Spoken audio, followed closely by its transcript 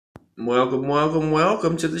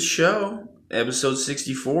Welcome to the show. Episode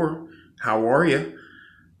 64. How are you?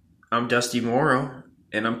 I'm Dusty Morrow,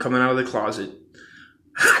 and I'm coming out of the closet.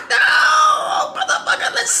 Hot dog!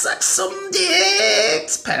 Motherfucker, let's suck some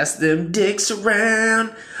dicks! Pass them dicks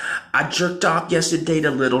around. I jerked off yesterday to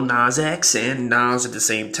Lil Nas X and Nas at the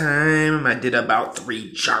same time. I did about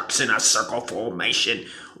 3 jerks in a circle formation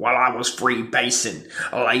while I was freebasing,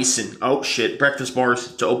 lacing. Oh shit, breakfast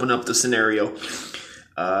bars to open up the scenario.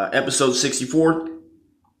 Episode 64.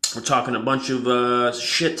 We're talking a bunch of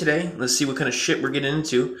shit today. Let's see what kind of shit we're getting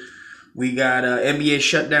into. We got NBA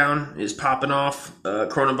shutdown is popping off.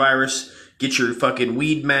 Coronavirus. Get your fucking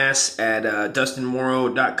weed mask at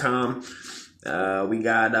dustinmorrow.com. We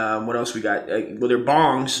got, what else we got? Well, they're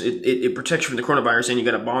bongs. It protects you from the coronavirus, and you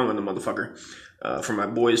got a bong on the motherfucker. From my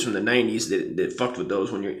boys from the 90s that fucked with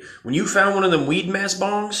those. When you found one of them weed mask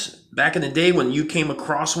bongs back in the day, when you came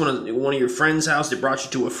across one of your friend's house that brought you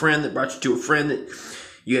to a friend that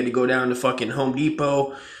you had to go down to fucking Home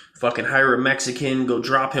Depot, fucking hire a Mexican, go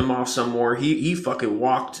drop him off somewhere. He fucking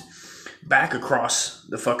walked back across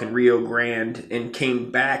the fucking Rio Grande and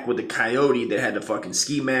came back with a coyote that had a fucking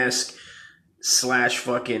ski mask /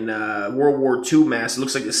 fucking World War II mask. It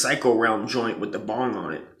looks like the Psycho Realm joint with the bong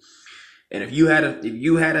on it. And if you hit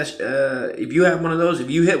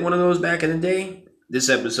one of those back in the day, this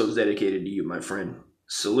episode's dedicated to you, my friend.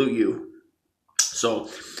 Salute you. So,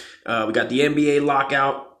 we got the NBA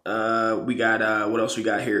lockout. We got, what else we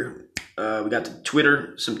got here? We got the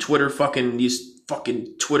Twitter, some Twitter these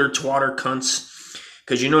fucking Twitter twatter cunts.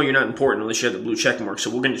 Cause you're not important unless you have the blue check mark. So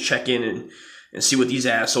we're going to check in and see what these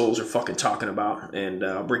assholes are fucking talking about. And,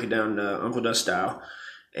 I'll break it down, Uncle Dust style.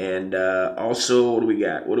 And, also, what do we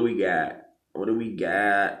got?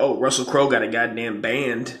 Oh, Russell Crowe got a goddamn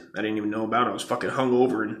band I didn't even know about. I was fucking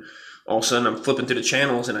hungover, and all of a sudden I'm flipping through the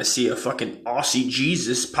channels and I see a fucking Aussie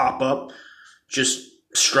Jesus pop up, just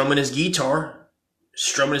strumming his guitar,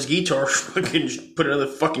 fucking put another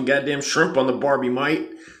fucking goddamn shrimp on the Barbie,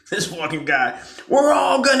 mate. This fucking guy, we're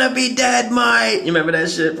all gonna be dead, mate. You remember that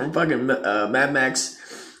shit from fucking Mad Max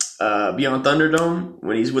Beyond Thunderdome,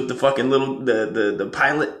 when he's with the fucking the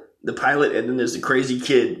pilot, and then there's the crazy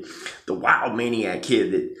kid, the wild maniac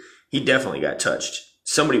kid that he definitely got touched.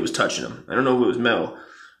 Somebody was touching him. I don't know if it was Mel.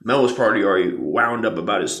 Mel was probably already wound up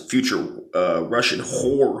about his future Russian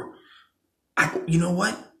whore. You know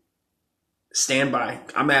what? Stand by.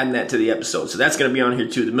 I'm adding that to the episode. So that's going to be on here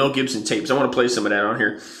too. The Mel Gibson tapes. I want to play some of that on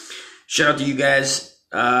here. Shout out to you guys.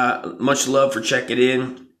 Much love for checking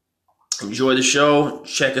in. Enjoy the show.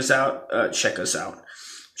 Check us out. Check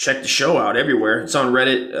the show out everywhere. It's on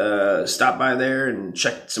Reddit. Stop by there and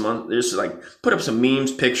check there's put up some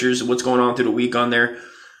memes, pictures of what's going on through the week on there.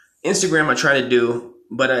 Instagram I try to do,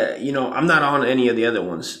 but I'm not on any of the other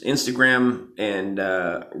ones. Instagram and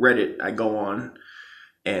Reddit I go on,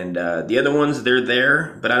 and the other ones they're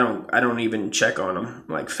there, but I don't even check on them.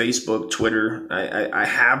 Like Facebook, Twitter, I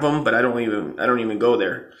have them, but I don't even go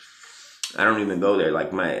there.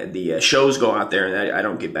 Like the shows go out there, and I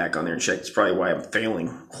don't get back on there and check. It's probably why I'm failing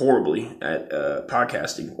horribly at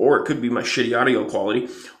podcasting. Or it could be my shitty audio quality,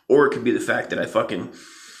 or it could be the fact that I fucking,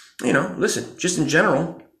 listen, just in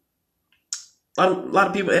general, a lot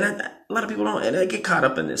of people don't, and I get caught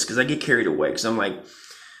up in this because I get carried away because I'm like,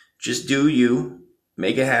 just do you,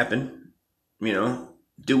 make it happen,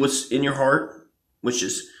 do what's in your heart, which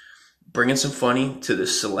is bringing some funny to the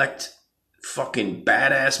select fucking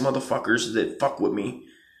badass motherfuckers that fuck with me,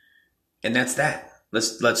 and that's that.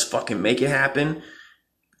 Let's fucking make it happen.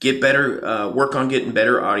 Get better, work on getting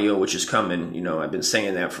better audio, which is coming. I've been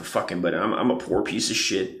saying that for fucking, but I'm a poor piece of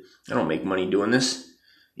shit. I don't make money doing this.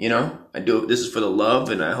 I do it. This is for the love,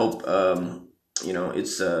 and I hope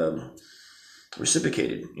it's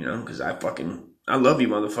reciprocated. Because I love you,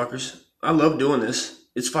 motherfuckers. I love doing this.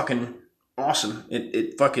 It's fucking awesome.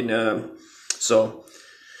 It fucking so.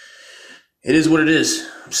 It is what it is.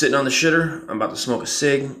 I'm sitting on the shitter. I'm about to smoke a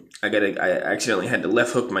cig. I accidentally had to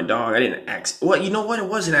left hook my dog. I didn't you know what? It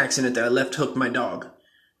was an accident that I left hooked my dog.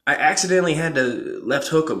 I accidentally had to left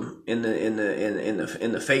hook him in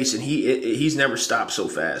the face, and he's never stopped so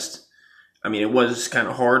fast. I mean, it was kind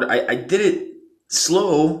of hard. I did it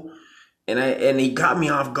slow, and he got me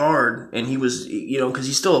off guard, and he was, because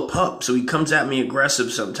he's still a pup, so he comes at me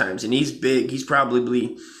aggressive sometimes, and he's big. He's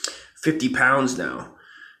probably 50 pounds now.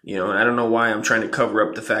 And I don't know why I'm trying to cover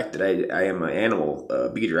up the fact that I am an animal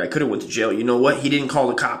beater. I could have went to jail. You know what? He didn't call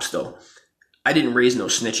the cops, though. I didn't raise no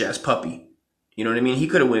snitch-ass puppy. You know what I mean? He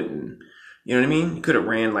could have went and, he could have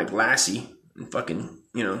ran like Lassie and fucking,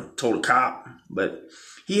 told a cop. But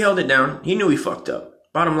he held it down. He knew he fucked up.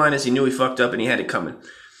 Bottom line is he knew he fucked up and he had it coming.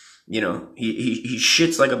 He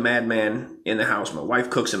shits like a madman in the house. My wife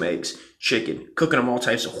cooks him eggs, chicken, cooking him all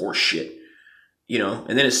types of horse shit.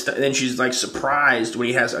 And then she's like surprised when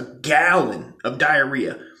he has a gallon of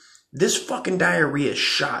diarrhea. This fucking diarrhea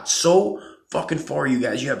shot so fucking far, you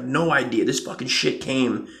guys. You have no idea. This fucking shit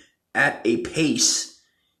came at a pace,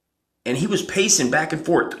 and he was pacing back and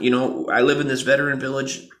forth. I live in this veteran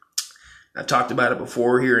village. I've talked about it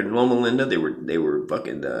before here in Loma Linda. They were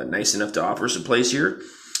fucking nice enough to offer us a place here.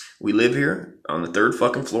 We live here on the 3rd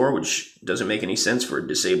fucking floor, which doesn't make any sense for a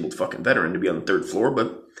disabled fucking veteran to be on the 3rd floor.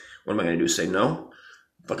 But what am I going to do? Say no?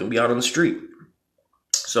 Fucking be out on the street.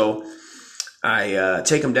 So I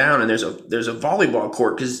take him down, and there's a volleyball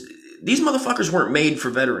court, because these motherfuckers weren't made for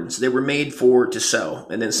veterans. They were made to sell.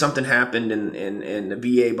 And then something happened, and the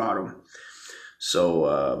VA bought them.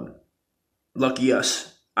 So lucky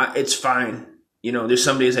us. It's fine. There's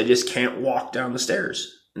some days I just can't walk down the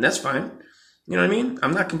stairs, and that's fine. You know what I mean?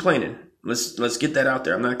 I'm not complaining. Let's get that out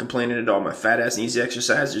there. I'm not complaining at all. My fat ass needs to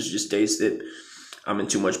exercise. There's just days that I'm in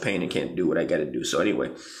too much pain and can't do what I got to do. So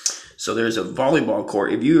anyway, there's a volleyball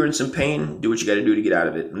court. If you're in some pain, do what you got to do to get out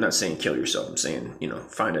of it. I'm not saying kill yourself. I'm saying,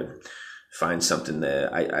 find something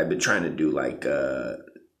that I've been trying to do, like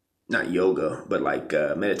not yoga, but like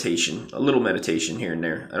meditation, a little meditation here and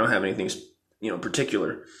there. I don't have anything,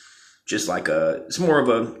 particular. Just like it's more of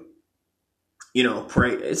a,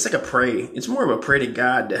 pray. It's like a pray. It's more of a pray to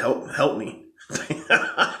God to help me. It's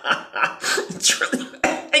really,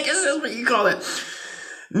 I guess that's what you call it.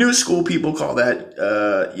 New school people call that,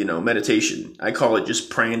 meditation. I call it just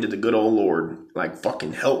praying to the good old Lord. Like,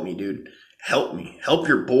 fucking help me, dude. Help me. Help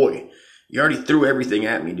your boy. You already threw everything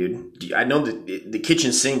at me, dude. I know that the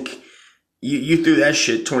kitchen sink, you threw that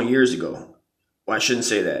shit 20 years ago. Well, I shouldn't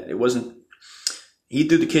say that. It wasn't. He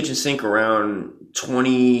threw the kitchen sink around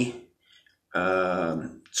 20,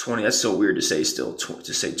 that's so weird to say still,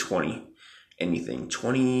 to say 20, anything.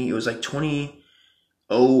 20, it was like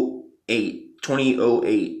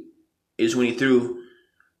 2008 is when he threw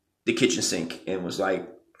the kitchen sink and was like,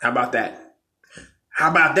 how about that?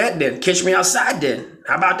 How about that then? Catch me outside then.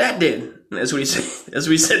 How about that then? And that's what he said. That's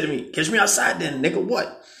what he said to me. Catch me outside then, nigga.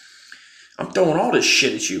 What? I'm throwing all this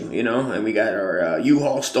shit at you, and we got our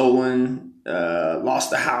U-Haul stolen, lost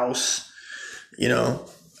the house,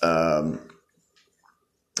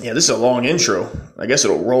 Yeah, this is a long intro. I guess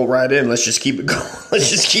it'll roll right in. Let's just keep it going. Let's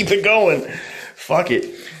just keep it going. Fuck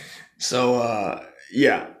it. So,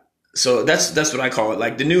 yeah. So that's what I call it.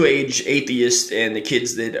 Like the new age atheists and the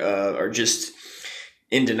kids that are just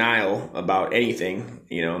in denial about anything.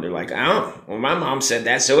 They're like, well, my mom said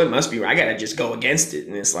that, so it must be right. I got to just go against it.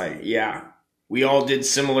 And it's like, yeah, we all did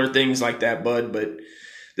similar things like that, bud. But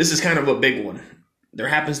this is kind of a big one. There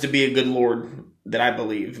happens to be a good Lord that I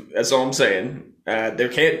believe. That's all I'm saying. There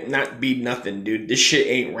can't not be nothing, dude. This shit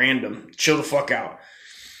ain't random. Chill the fuck out.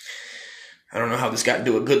 I don't know how this got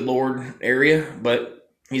into a good Lord area, but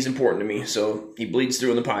he's important to me, so he bleeds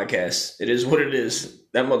through in the podcast. It is what it is.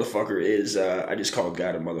 That motherfucker is, I just called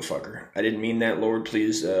God a motherfucker. I didn't mean that, Lord.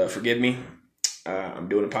 Please forgive me. I'm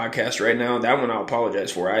doing a podcast right now. That one I'll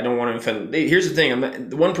apologize for. I don't want to offend. Here's the thing.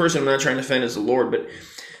 The one person I'm not trying to offend is the Lord, but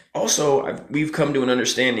also we've come to an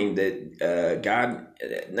understanding that God,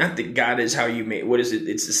 not that God is how you made, what is it?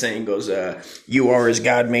 It's the saying goes, you are as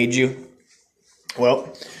God made you.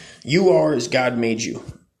 Well, you are as God made you,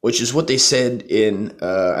 which is what they said in,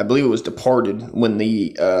 I believe it was Departed, when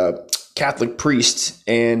the Catholic priest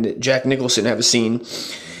and Jack Nicholson have a scene.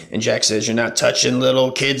 And Jack says, "You're not touching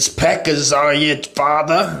little kids' peckers, are you,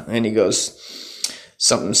 father?" And he goes,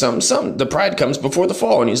 something. The pride comes before the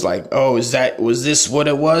fall. And he's like, "Oh, was this what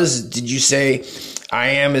it was? Did you say, I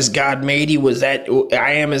am as God made you? Was that,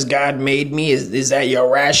 I am as God made me? Is that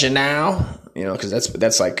your rationale?" Because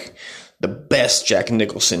that's like the best Jack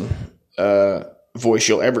Nicholson voice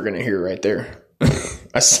you're ever going to hear right there.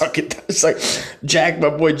 I suck at that. It's like Jack, my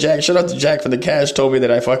boy Jack. Shout out to Jack from the Cash. Told me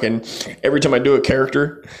that I fucking, every time I do a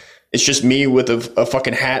character, it's just me with a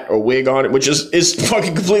fucking hat or wig on it, which is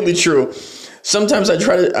fucking completely true. Sometimes I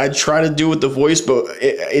try to do with the voice, but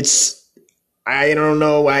I don't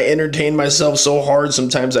know. I entertain myself so hard.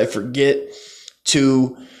 Sometimes I forget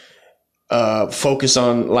to focus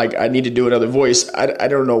on, like, I need to do another voice. I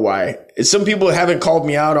don't know why. Some people haven't called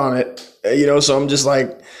me out on it, so I'm just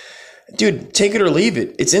like, dude, take it or leave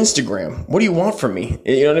it. It's Instagram. What do you want from me?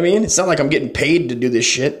 You know what I mean? It's not like I'm getting paid to do this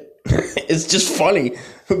shit. It's just funny.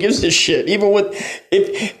 Who gives a shit? Even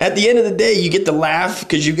if at the end of the day, you get to laugh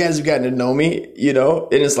because you guys have gotten to know me,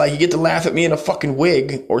 and it's like you get to laugh at me in a fucking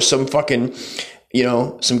wig or some fucking,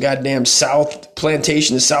 some goddamn South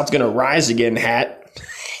plantation, the South's gonna rise again hat.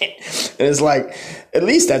 And it's like, at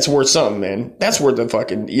least that's worth something, man. That's worth a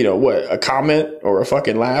fucking, a comment or a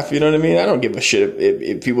fucking laugh. You know what I mean? I don't give a shit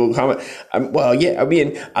if people comment. I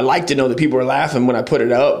like to know that people are laughing when I put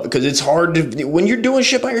it up, because it's hard to, when you're doing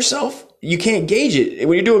shit by yourself, you can't gauge it.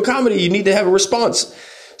 When you're doing comedy, you need to have a response.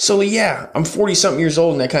 So yeah, I'm 40 something years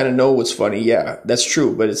old and I kind of know what's funny. Yeah, that's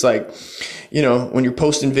true. But it's like, when you're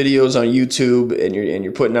posting videos on YouTube and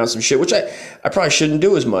you're putting out some shit, which I probably shouldn't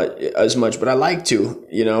do as much, but I like to,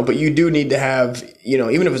 but you do need to have,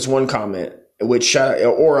 even if it's one comment, which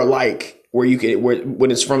or a like, where when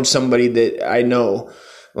it's from somebody that I know,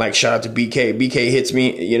 like shout out to BK. BK hits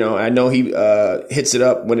me, I know he hits it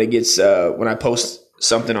up when it gets when I post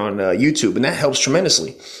something on YouTube, and that helps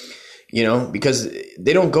tremendously. Because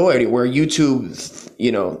they don't go anywhere. YouTube,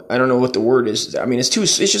 I don't know what the word is. I mean, it's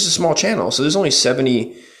just a small channel. So there's only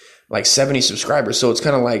 70 subscribers. So it's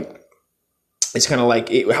kind of like,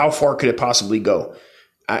 how far could it possibly go?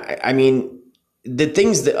 I mean, the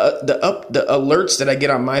things, the alerts that I get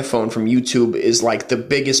on my phone from YouTube is like the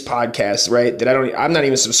biggest podcast, right? That I'm not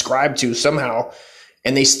even subscribed to somehow.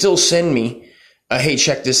 And they still send me hey,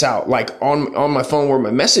 check this out. Like on my phone where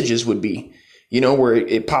my messages would be. Where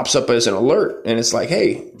it pops up as an alert, and it's like,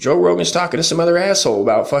 hey, Joe Rogan's talking to some other asshole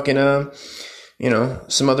about fucking,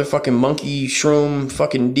 some other fucking monkey, shroom,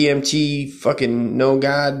 fucking DMT, fucking no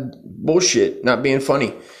God bullshit, not being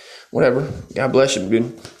funny. Whatever. God bless him,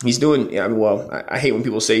 dude. He's doing, I hate when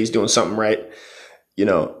people say he's doing something right.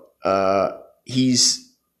 I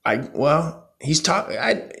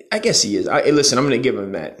guess he is. Listen, I'm going to give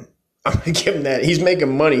him that. I'm going to give him that. He's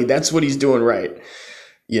making money. That's what he's doing right.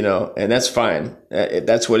 And that's fine. If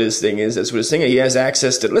that's what his thing is. That's what his thing is. He has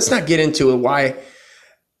access to. Let's not get into why.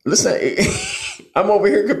 Listen, I'm over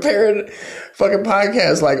here comparing fucking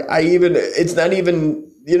podcasts. Like it's not even,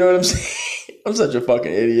 you know what I'm saying? I'm such a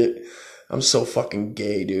fucking idiot. I'm so fucking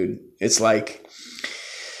gay, dude. It's like,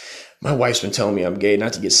 my wife's been telling me I'm gay,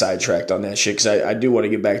 not to get sidetracked on that shit, because I do want to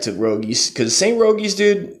get back to Rogies. Because St. Rogies,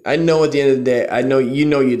 dude, I know at the end of the day, I know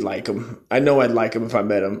you'd like him. I know I'd like him if I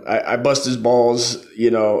met him. I bust his balls,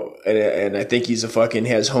 and I think he's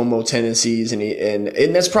has homo tendencies, and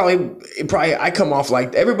that's probably I come off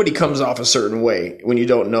like, everybody comes off a certain way when you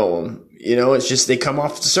don't know them. It's just they come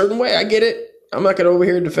off a certain way. I get it. I'm not gonna over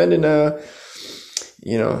here defending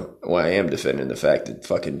I am defending the fact that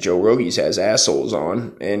fucking Joe Rogan has assholes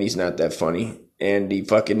on, and he's not that funny, and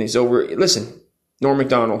he's over. Listen, Norm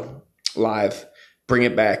Macdonald live, bring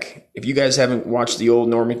it back. If you guys haven't watched the old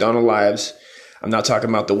Norm Macdonald lives, I'm not talking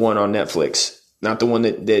about the one on Netflix, not the one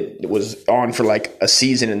that was on for like a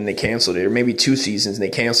season and they canceled it, or maybe 2 seasons and they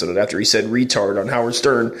canceled it after he said retard on Howard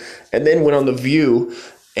Stern, and then went on The View,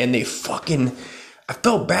 and they fucking. I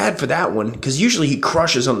felt bad for that one, because usually he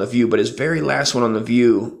crushes on The View, but his very last one on The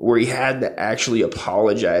View, where he had to actually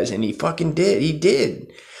apologize, and he fucking did. He did.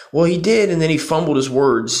 Well, he did, and then he fumbled his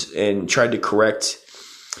words and tried to correct.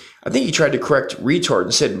 I think he tried to correct retard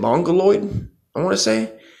and said mongoloid, I want to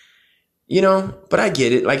say. But I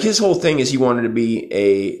get it. Like, his whole thing is he wanted to be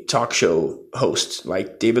a talk show host,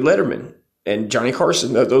 like David Letterman and Johnny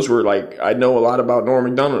Carson. Those were like, I know a lot about Norm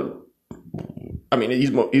Macdonald. I mean,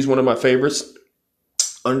 he's one of my favorites.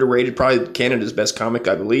 Underrated, probably Canada's best comic,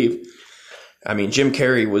 I believe. I mean, Jim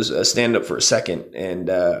Carrey was a stand-up for a second,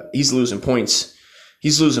 and he's losing points.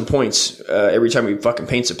 He's losing points every time he fucking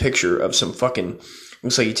paints a picture of some fucking.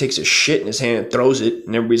 Looks like he takes a shit in his hand and throws it,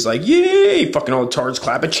 and everybody's like, "Yay!" Fucking all the tards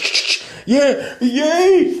clapping. Yeah,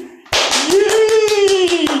 yay,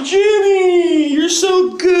 yay, Jimmy, you're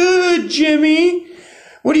so good, Jimmy.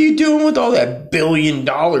 What are you doing with all that $1 billion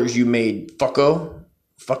you made, fucko?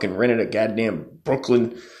 Fucking rented a goddamn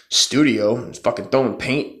Brooklyn studio, fucking throwing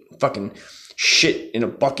paint, fucking shit in a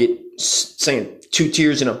bucket, saying 2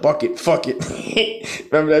 tears in a bucket, fuck it.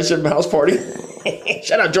 Remember that shit from House Party?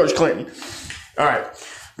 Shout out George Clinton. All right,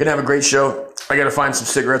 gonna have a great show. I gotta find some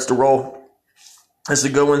cigarettes to roll. This is a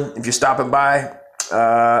good one. If you're stopping by,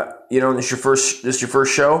 this is your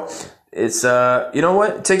first show. It's you know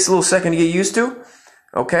what? It takes a little second to get used to.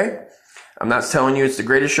 Okay, I'm not telling you it's the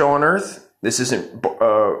greatest show on earth. This isn't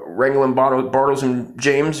Wrangling Bartles and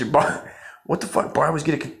James. What the fuck? I always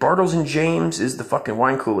get it. Bartles and James is the fucking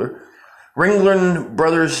wine cooler. Ringling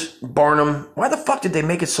Brothers Barnum. Why the fuck did they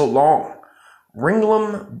make it so long?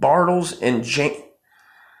 Ringling, Bartles, and James.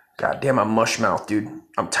 God damn, I'm mush mouth, dude.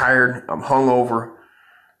 I'm tired. I'm hungover,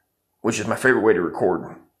 which is my favorite way to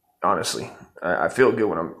record, honestly. I feel good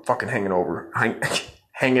when I'm fucking hanging over.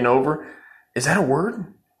 Hanging over? Is that a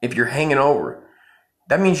word? If you're hanging over.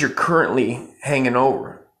 That means you're currently hanging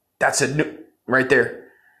over. That's it right there.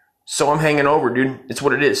 So I'm hanging over, dude. It's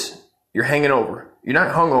what it is. You're hanging over. You're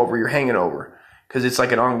not hungover. You're hanging over. because it's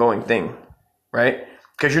like an ongoing thing, right?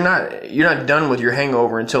 Because you're not done with your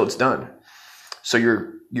hangover until it's done. So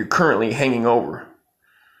you're currently hanging over,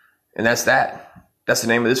 and that's that. That's the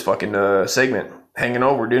name of this fucking segment, hanging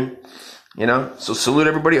over, dude. You know. So salute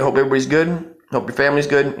everybody. I hope everybody's good. Hope your family's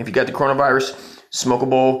good. If you got the coronavirus, smoke a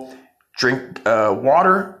bowl, drink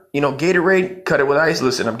water. You know, Gatorade, cut it with ice.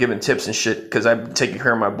 Listen, I'm giving tips and shit because I'm taking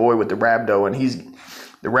care of my boy with the rhabdo, and he's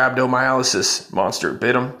the rhabdomyolysis monster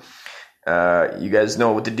bit him. You guys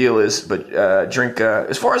know what the deal is, but drink.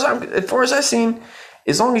 As far as I've seen,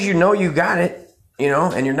 as long as you know you got it, you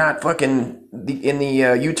know, and you're not fucking in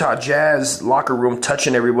the Utah Jazz locker room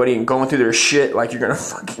touching everybody and going through their shit like you're gonna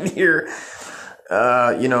fucking hear.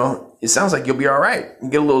 You know, it sounds like you'll be all right.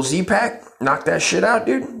 Get a little Z-Pack, knock that shit out,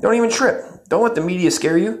 dude. Don't even trip. Don't let the media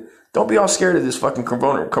scare you. Don't be all scared of this fucking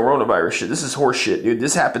coronavirus shit. This is horse shit, dude.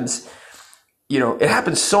 This happens. You know, it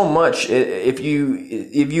happens so much. If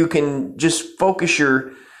you can just focus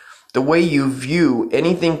the way you view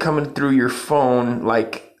anything coming through your phone,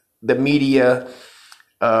 like the media,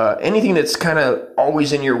 anything that's kind of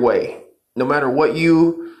always in your way, no matter what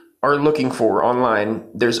you are looking for online,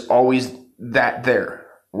 there's always that there.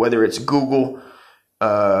 Whether it's Google,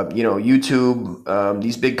 you know, YouTube,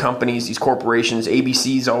 these big companies, these corporations,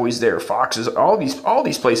 ABC's always there, Fox is all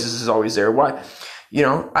these places is always there. Why? You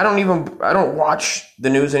know, I don't watch the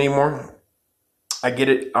news anymore. I get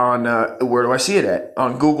it on, where do I see it at?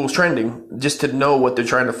 On Google's trending, just to know what they're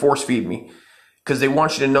trying to force feed me. Because they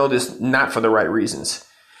want you to know this not for the right reasons.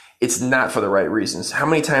 It's not for the right reasons. How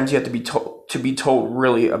many times do you have to be told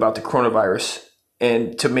really about the coronavirus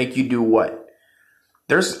and to make you do what?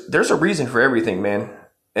 There's a reason for everything, man.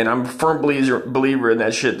 And I'm a firm believer in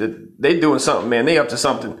that shit, that they doing something, man. They up to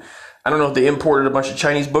something. I don't know if they imported a bunch of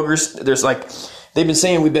Chinese boogers. There's like, they've been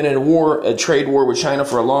saying we've been in a trade war with China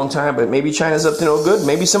for a long time, but maybe China's up to no good.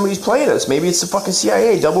 Maybe somebody's playing us. Maybe it's the fucking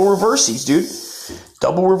CIA. Double reversies, dude.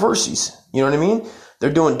 Double reversies. You know what I mean?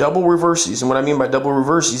 They're doing double reversies. And what I mean by double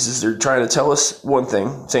reversies is they're trying to tell us one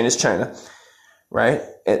thing, saying it's China, right?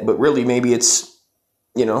 But really, maybe it's,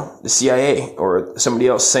 you know, the CIA or somebody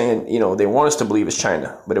else saying, you know, they want us to believe it's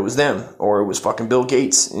China, but it was them, or it was fucking Bill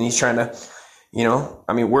Gates, and he's trying to, you know,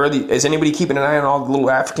 I mean, is anybody keeping an eye on all the little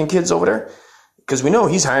African kids over there? Because we know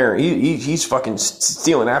he's hiring, he's fucking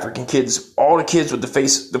stealing African kids. All the kids with the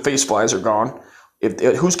face flies are gone.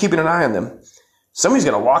 Who's keeping an eye on them? Somebody's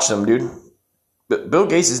gonna watch them, dude. But Bill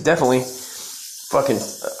Gates is definitely fucking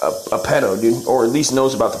a pedo, dude, or at least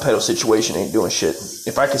knows about the pedo situation. Ain't doing shit.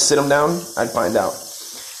 If I could sit him down, I'd find out.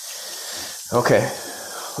 Okay,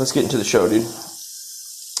 let's get into the show, dude.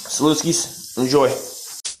 Salutskis, enjoy.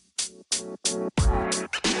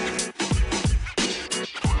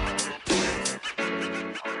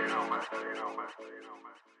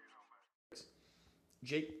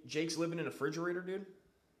 Jake's living in a refrigerator, dude?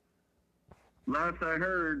 Last I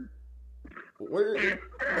heard. Where's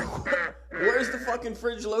the fucking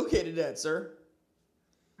fridge located at, sir?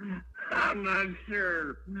 I'm not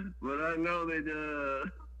sure, but I know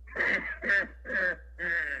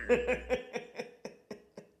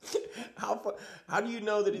How do you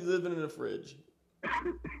know that he's living in a fridge?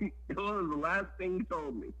 That was the last thing he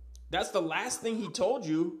told me. That's the last thing he told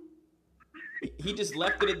you? He just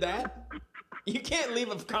left it at that? You can't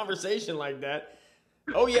leave a conversation like that.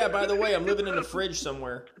 Oh yeah, by the way, I'm living in a fridge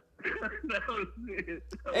somewhere. That was it.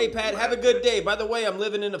 Hey Pat, have a good day. By the way, I'm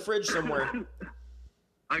living in a fridge somewhere.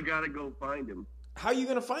 I gotta go find him. How you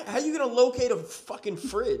gonna locate a fucking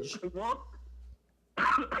fridge? Well,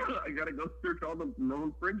 I gotta go search all the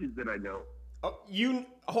known fridges that I know. Oh,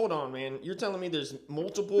 hold on, man. You're telling me there's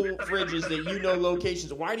multiple fridges that you know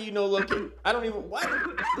locations. Why do you know locations? I don't even. What?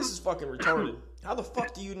 This is fucking retarded. How the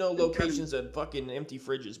fuck do you know locations of fucking empty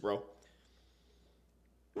fridges, bro?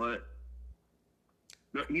 What?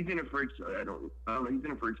 No, he's in a fridge. I don't know. He's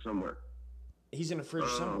in a fridge somewhere. He's in a fridge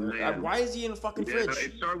somewhere. Why is he in a fucking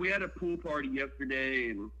fridge? We had a pool party yesterday,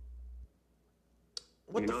 and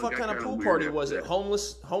what the fuck kind of pool party was it?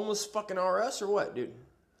 Homeless fucking RS or what, dude?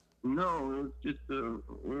 No, it was just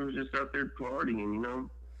we were just out there partying, you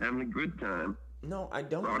know, having a good time. No, I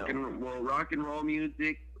don't know. Rock and roll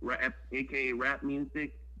music, aka rap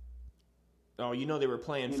music. Oh, you know they were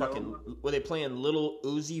playing were they playing Lil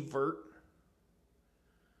Uzi Vert?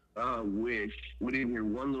 I wish. We didn't hear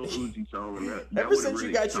one little Uzi song in that. Ever since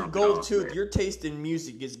you got your gold tooth, your taste in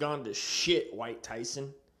music has gone to shit, White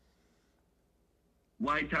Tyson.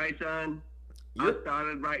 White Tyson? I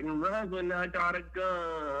started writing rhymes when I got a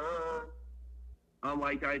gun. I'm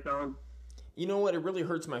White Tyson. You know what? It really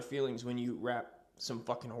hurts my feelings when you rap some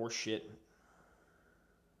fucking horse shit.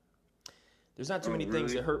 There's not too many really?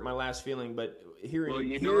 things that hurt my last feeling, but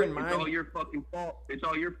hearing it's all your fucking fault. It's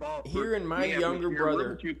all your fault. Hearing my younger brother. I shared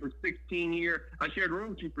room with you for 16 years. I shared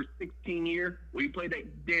room with you for 16 years. Where you played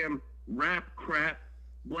that damn rap crap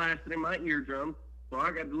blasting in my eardrums. So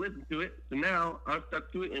I got to listen to it. So now I'm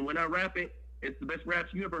stuck to it. And when I rap it, it's the best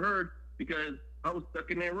raps you ever heard because I was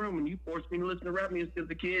stuck in that room and you forced me to listen to rap music as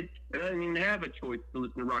a kid. And I didn't even have a choice to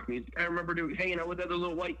listen to rock music. I remember hanging out with other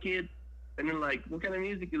little white kids. And then like, what kind of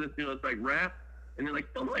music you listen to? It's like rap. And they're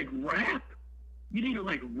like, don't like rap. You need to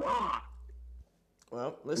like rock.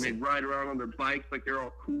 Well, listen. And they ride around on their bikes like they're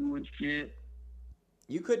all cool and shit.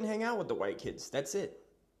 You couldn't hang out with the white kids. That's it.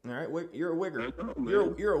 All right, you're a wigger.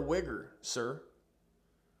 Know, you're a wigger, sir.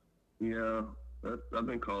 Yeah, I've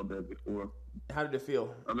been called that before. How did it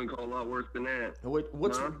feel? I've been called a lot worse than that.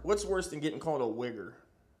 What's worse than getting called a wigger?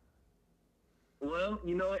 Well,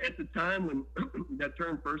 at the time when that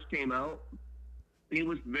term first came out, it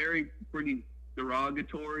was pretty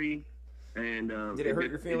derogatory, and did it hurt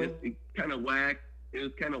your feeling? It kind of whack. It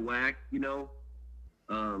was kind of whack, but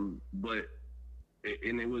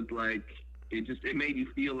it was like it made you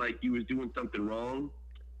feel like you was doing something wrong.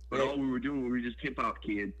 But all we were doing, we were just hip hop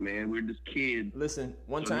kids, man. We were just kids. Listen,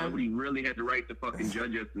 one time nobody really had the right to fucking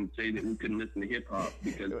judge us and say that we couldn't listen to hip hop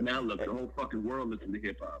because now look, the whole fucking world listens to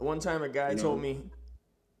hip hop. One time, a guy told me,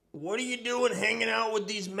 "What are you doing hanging out with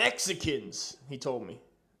these Mexicans?" He told me,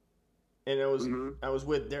 and I was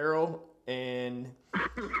with Daryl, and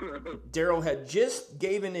Daryl had just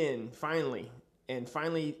given in finally, and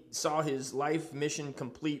finally saw his life mission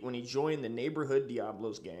complete when he joined the Neighborhood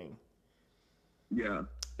Diablos gang. Yeah.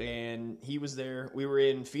 And he was there. We were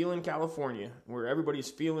in Phelan, California, where everybody's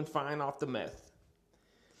feeling fine off the meth.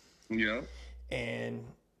 Yeah. And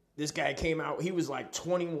this guy came out. He was like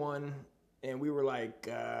 21, and we were like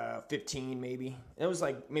 15, maybe. It was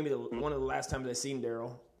like maybe one of the last times I seen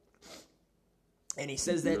Daryl. And he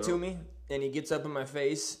says that to me, and he gets up in my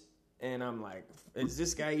face, and I'm like, is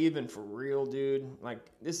this guy even for real, dude? Like,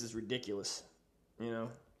 this is ridiculous,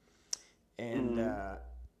 And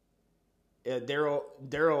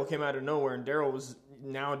Daryl came out of nowhere, and Daryl was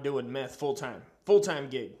now doing meth full time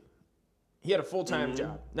gig. He had a full time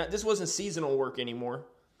job. Now, this wasn't seasonal work anymore.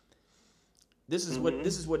 This is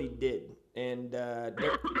what he did. And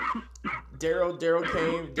Daryl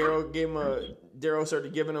came. Daryl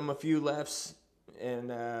started giving him a few lefts, and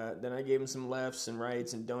then I gave him some lefts and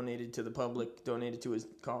rights, and donated to the public, donated to his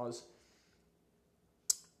cause,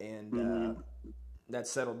 and. That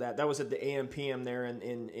settled that. That was at the AM/PM there in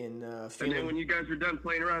Phelan. And then when you guys were done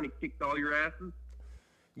playing around, he kicked all your asses?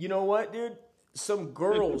 You know what, dude? Some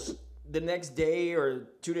girls the next day or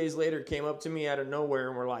 2 days later came up to me out of nowhere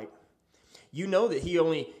and were like, "You know that he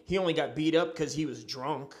only got beat up because he was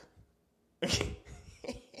drunk." I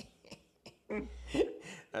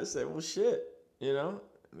said, "Well, shit,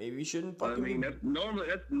 maybe you shouldn't fucking." I mean, that's normally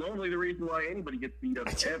the reason why anybody gets beat up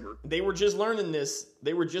ever. They were just learning this.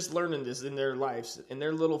 They were just learning this in their lives, in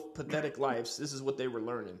their little pathetic lives. This is what they were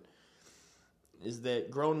learning: is that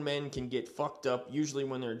grown men can get fucked up usually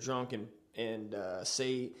when they're drunk and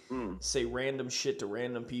say random shit to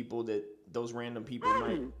random people that those random people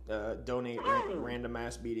might donate random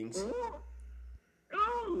ass beatings.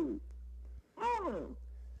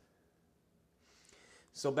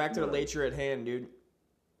 So back to the nature at hand, dude.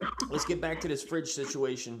 Let's get back to this fridge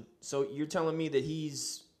situation. So you're telling me that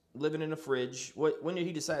he's living in a fridge. When did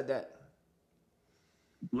he decide that?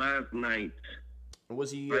 Last night. Was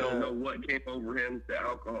he? I don't know what came over him. The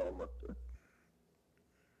alcohol must have.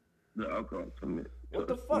 The alcohol from it. What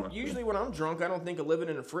the fuck? Usually when I'm drunk, I don't think of living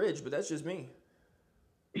in a fridge, but that's just me.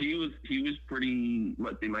 He was pretty,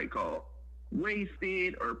 what they might call,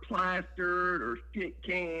 wasted or plastered or shit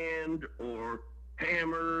canned or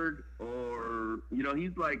hammered, or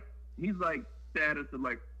he's like status of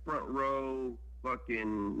like front row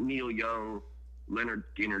fucking Neil Young, Leonard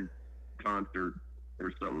Skinner concert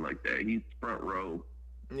or something like that. He's front row.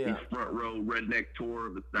 Yeah. He's front row redneck tour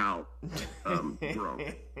of the South.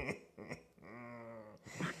 Drunk.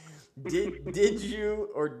 Did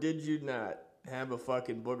you or did you not have a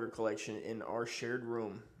fucking booger collection in our shared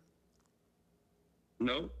room?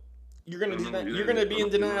 No. You're gonna be in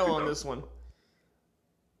denial on this one.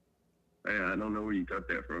 Yeah, I don't know where you got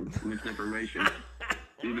that from. Misinformation. I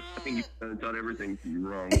think you thought everything to you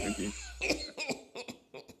wrong.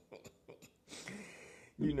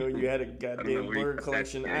 You had a goddamn burger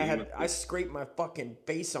collection. I scraped my fucking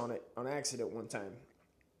face on it on accident one time.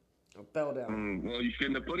 I fell down. Well, you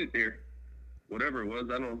shouldn't have put it there. Whatever it was,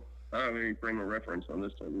 I don't have any frame of reference on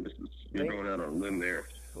this one. You're going out on a limb there.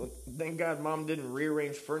 Well, thank God Mom didn't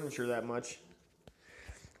rearrange furniture that much,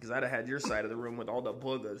 because I'd have had your side of the room with all the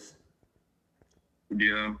boogers.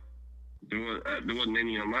 Yeah. There wasn't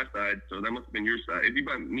any on my side, so that must have been your side. If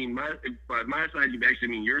by my side, you actually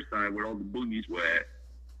mean your side where all the boogies were at.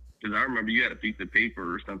 Because I remember you had a piece of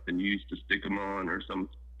paper or something you used to stick them on, or you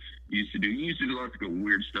used to do lots of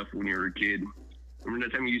weird stuff when you were a kid. Remember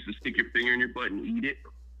that time you used to stick your finger in your butt and eat it?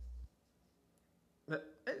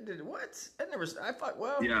 I did what? I thought,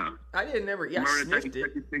 well, yeah. I didn't never, yeah, I sniffed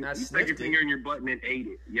it. You stuck your finger in your butt and then ate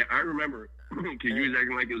it. Yeah, I remember. Because you was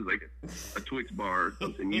acting like it was like a Twix bar or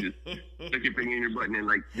something. You just stuck your finger in your butt and then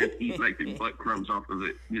like just eat like the butt crumbs off of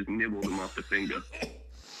it. Just nibble them off the finger.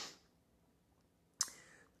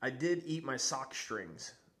 I did eat my sock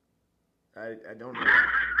strings. I don't know.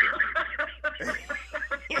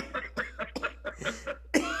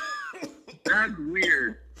 That's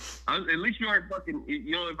weird. At least you aren't fucking.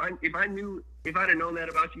 You know, if I'd have known that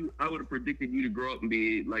about you, I would have predicted you to grow up and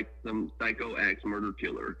be like some psycho axe murder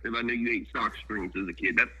killer. If I knew you ate sock strings as a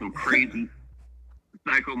kid, that's some crazy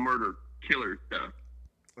psycho murder killer stuff.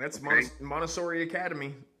 That's okay? Montessori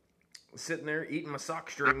Academy. Sitting there eating my sock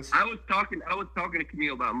strings. I was talking to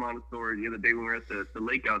Camille about Montessori the other day when we were at the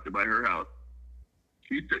lake out there by her house.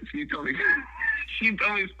 She told me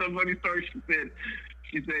some funny story.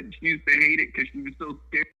 She said she used to hate it because she was so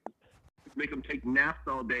scared to make them take naps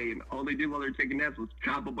all day, and all they did while they were taking naps was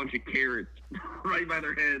chop a bunch of carrots right by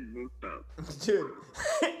their heads and stuff. Dude,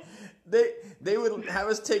 they would have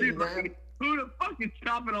us take naps. Who the fuck is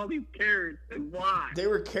chopping all these carrots and why? They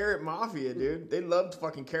were carrot mafia, dude. They loved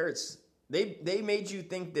fucking carrots. They made you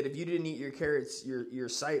think that if you didn't eat your carrots, your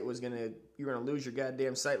sight was you're gonna lose your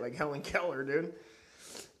goddamn sight, like Helen Keller, dude.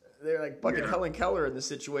 They're like fucking Helen Keller in this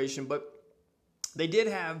situation, but they did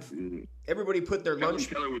have everybody put their lunch.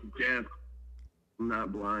 Helen Keller was deaf,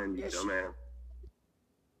 not blind, you dumbass.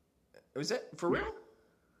 Was that for real?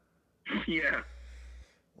 Yeah.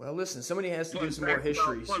 Well, listen, somebody has to do some more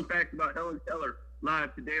histories. Fun fact about Helen Keller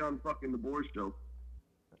live today on fucking The Borscht Show.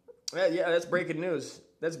 Yeah, that's breaking news.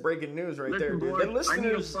 That's breaking news right there, dude. The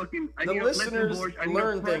listeners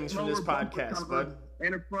learn things from this podcast, bud.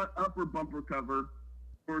 And a front upper bumper cover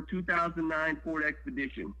for a 2009 Ford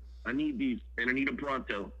Expedition. I need these, and I need them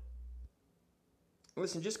pronto.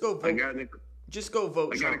 Listen, just go vote. Just go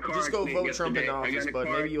vote Trump. Just go vote Trump in office, bud.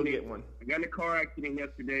 Maybe you'll get one. I got in a car accident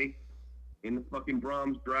yesterday in the fucking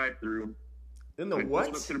Brahms drive-thru. In the what?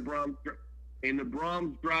 In the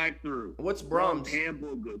Brahms drive-thru. What's Brahms?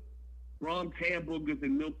 Brahms hamburgers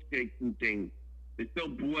and milkshakes and things. They sell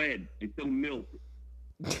bread. They sell milk.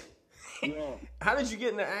 How did you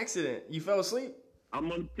get in an accident? You fell asleep? I'm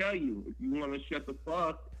going to tell you. If you want to shut the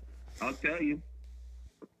fuck, I'll tell you.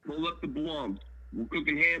 Pull up the Brahms. We're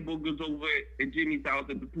cooking hamburgers over at Jimmy's house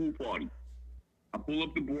at the pool party. I pull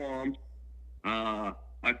up the Brahms. I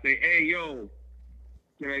say, hey, yo,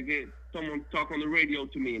 can I get someone to talk on the radio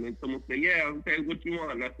to me? And then someone say, yeah, okay, what you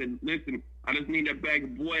want? And I said, listen, I just need a bag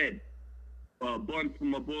of bread. Buns for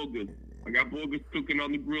my burgers. I got burgers cooking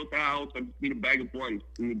on the grill at the house. I just need a bag of buns.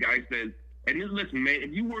 And the guy says, "Hey, listen, man.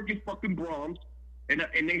 If you work at fucking Brahms, and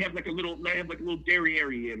they have like a little dairy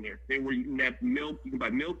area in there, where you can have milk. You can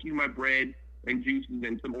buy milk. You can buy bread and juices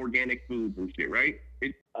and some organic foods and shit. Right?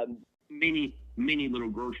 It's a mini little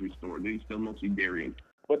grocery store. They sell mostly dairy.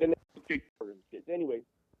 But then they take burgers and shit. Anyway,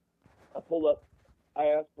 I pull up. I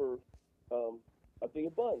ask for a thing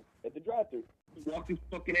of buns at the drive-thru. Walk his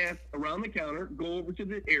fucking ass around the counter, go over to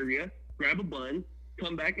the area, grab a bun,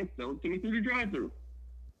 come back and sell it to me through the drive-thru.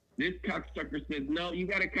 This cocksucker says, no, you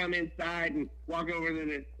got to come inside and walk over to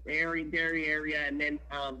the dairy area, and then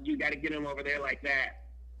you got to get them over there like that.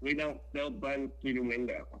 We don't sell buns through the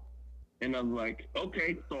window. And I'm like,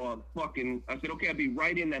 okay. So I said, okay, I'll be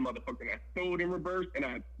right in that motherfucker. And I throw it in reverse, and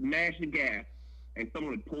I mashed the gas, and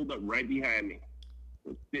someone had pulled up right behind me. I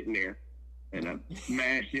was sitting there. And I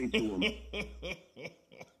smashed into him.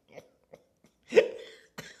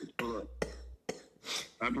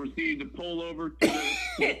 I proceeded to pull over to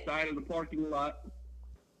the side of the parking lot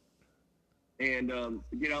and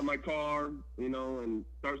get out my car, and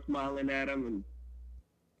start smiling at him.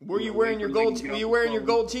 And were you wearing your gold? Were you wearing your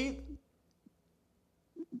gold teeth?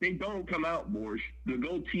 They don't come out, Borscht. The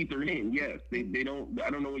gold teeth are in. Yes, they don't. I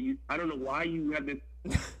don't know why you have this.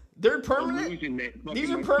 They're permanent?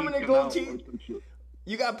 These are permanent gold teeth?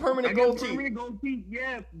 You got permanent gold teeth? Permanent gold teeth,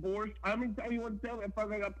 yes, Borscht. How many times you want to tell me if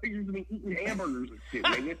I got pictures of me eating hamburgers and shit,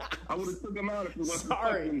 nigga? I would have took them out if it wasn't.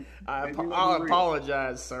 Sorry. I'll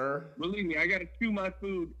apologize, sir. Believe me, I got to chew my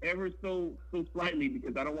food ever so slightly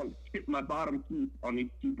because I don't want to chip my bottom teeth on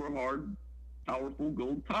these super hard, powerful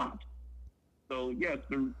gold tops. So, yes,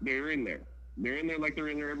 they're in there. They're in there like they're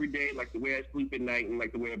in there every day, like the way I sleep at night and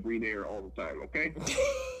like the way I breathe air all the time, okay?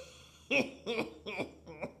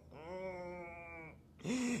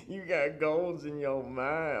 You got golds in your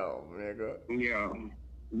mouth, nigga. Yeah.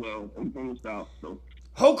 Well, I'm from the South, so.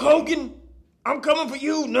 Hulk Hogan, I'm coming for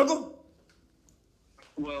you, nigga.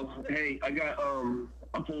 Well, hey, I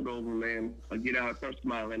pulled over, man. I get out, start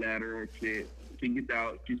smiling at her and shit. She gets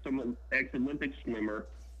out. She's some ex-Olympic swimmer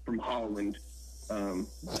from Holland.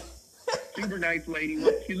 Super nice lady.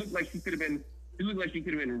 She looked like she could have been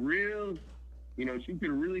real. You know, she could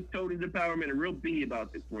have really told his empowerment and real be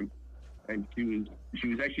about this one. And she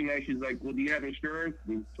was actually nice. She's like, well, do you have insurance?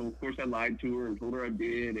 And so of course I lied to her and told her I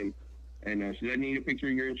did. And she said, I need a picture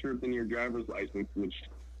of your insurance and your driver's license, which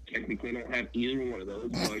technically I don't have either one of those.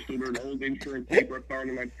 So I showed her an old insurance paper I found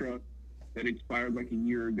in my truck that expired like a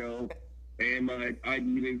year ago. And my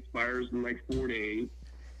ID that expires in like 4 days.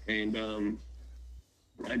 And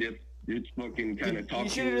I just fucking kind of talked. You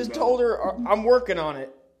should have just told her, I'm working on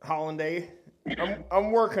it, Hollanday.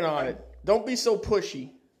 I'm working on it. Don't be so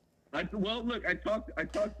pushy. Well, look, I talked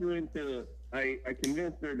her into. I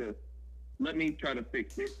convinced her to let me try to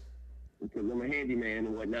fix it because I'm a handyman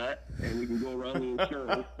and whatnot, and we can go around the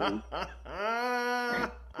insurance.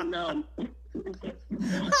 And now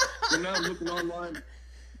I'm looking online.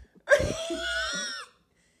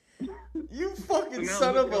 You fucking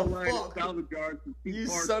son of a fuck. You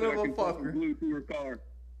son of a fucker. Glue to her car.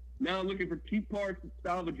 Now I'm looking for cheap parts at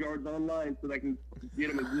salvage yards online so that I can get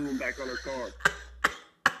them and glue them back on her car.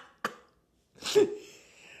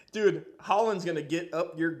 Dude, Holland's gonna get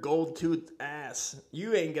up your gold-toothed ass.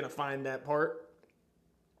 You ain't gonna find that part.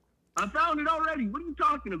 I found it already. What are you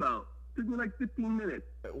talking about? It took me like 15 minutes.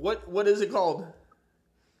 What is it called?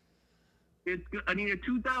 I need a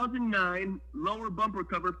 2009 lower bumper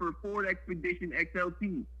cover for a Ford Expedition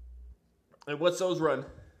XLT. And what's those run?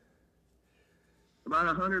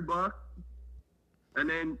 About $100. And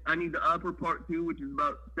then I need the upper part too, which is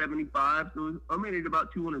about $75. So I'm at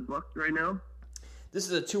about $200 right now. This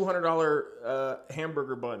is a $200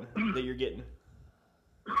 hamburger bun that you're getting.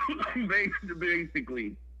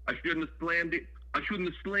 Basically, I shouldn't have slammed it. I shouldn't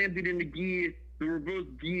have slammed it in the reverse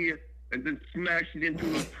gear, and then smashed it into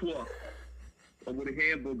a truck with a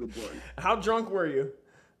hamburger bun. How drunk were you?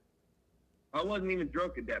 I wasn't even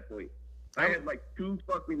drunk at that point. I had like two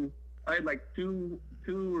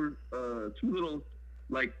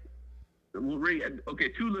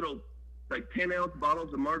little like 10-ounce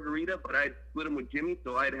bottles of margarita, but I split them with Jimmy,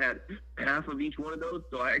 so I'd had half of each one of those,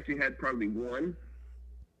 so I actually had probably one.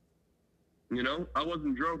 You know, I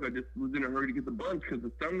wasn't drunk. I just was in a hurry to get the buns because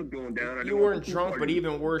the sun was going down. You weren't drunk, but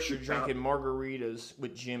even worse, you're drinking margaritas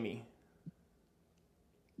with Jimmy.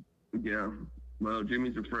 Yeah. Well,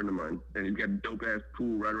 Jimmy's a friend of mine, and he's got a dope-ass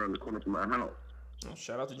pool right around the corner from my house. Oh,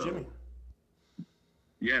 shout out to Jimmy.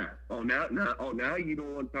 Yeah. Oh, now you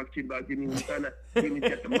don't want to talk shit about Jimmy. He's trying to Jimmy's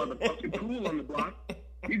got the motherfucking pool on the block.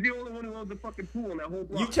 He's the only one who owns the fucking pool on that whole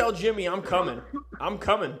block. You tell Jimmy I'm coming. I'm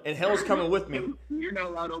coming, and hell's coming with me. You're not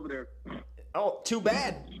allowed over there. Oh, too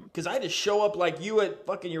bad. Because I just show up like you at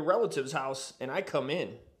fucking your relative's house, and I come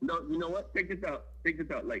in. No, you know what? Check this out.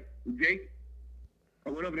 Like, Jake,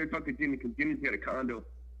 I went over there to talk to Jimmy because Jimmy's got a condo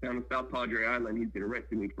down in South Padre Island. He's been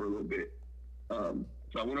arresting me for a little bit. So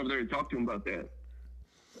I went over there to talk to him about that.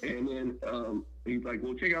 And then he's like,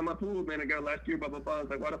 well, check out my pool, man. I got it last year, blah, blah, blah. I was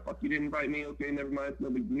like, why the fuck you didn't invite me? Okay, never mind. It's no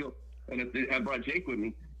big deal. And I brought Jake with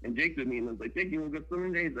me. And Jake's with me. And I was like, Jake, you want to go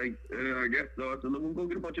swimming today? He's like, I guess so. I said, look, we'll go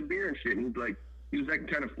get a bunch of beer and shit. And he was acting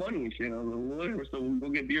kind of funny and shit. And I was like, well, whatever. So we'll go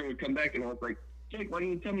get beer and we'll come back. And I was like, Jake, why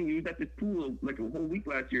didn't you tell me you was at this pool like a whole week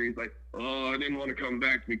last year? He's like, oh, I didn't want to come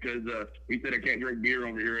back because he said I can't drink beer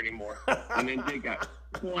over here anymore. And then Jake got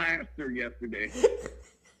plastered yesterday.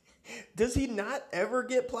 Does he not ever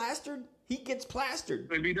get plastered? He gets plastered.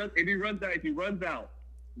 If he runs out,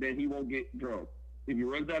 then he won't get drunk. If he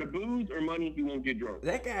runs out of booze or money, he won't get drunk.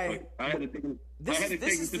 That guy. I had to take him. This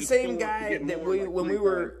is the same guy that when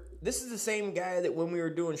we were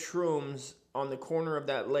doing shrooms on the corner of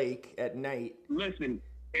that lake at night. Listen,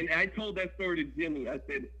 and I told that story to Jimmy. I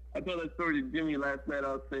told that story to Jimmy last night.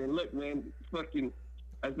 I was saying, look, man, fucking.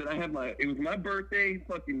 I said, it was my birthday,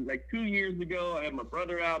 fucking like 2 years ago. I had my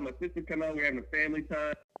brother out, my sister come out. We're having a family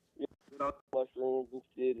time. Mushrooms and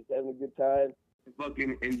shit. It's having a good time.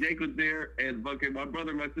 And Jake was there, and fucking my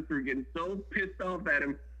brother and my sister were getting so pissed off at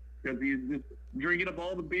him because he's just drinking up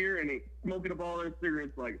all the beer and he smoking up all their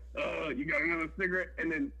cigarettes. Like, you got another cigarette?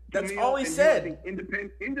 And then that's Camille all he said.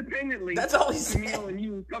 Independently, that's all he said. Camille and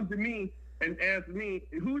you come to me and ask me,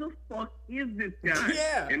 who the fuck is this guy?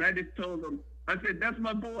 Yeah. And I just told him, I said, that's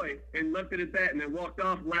my boy, and left it at that, and then walked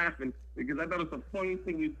off laughing because I thought it was the funniest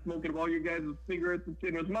thing, you smoking of all your guys' cigarettes and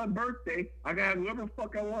shit. It was my birthday. I got whoever the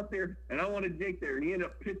fuck I want there, and I wanted Jake there, and he ended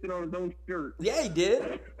up pissing on his own shirt. Yeah, he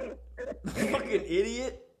did. Fucking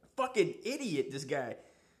idiot. Fucking idiot, this guy.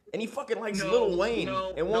 And he fucking likes Lil Wayne.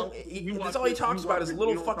 That's all he talks about is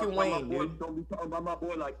little fucking Wayne, dude. Don't be talking about my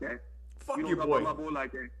boy like that. Fuck you your don't boy. Talk about my boy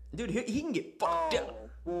like that. Dude, he can get fucked up.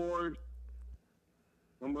 Boy.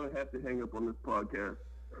 I'm going to have to hang up on this podcast.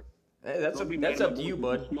 Hey, that's up to you,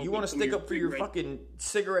 bud. You want to stick up for your fucking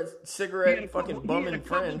cigarette fucking bumming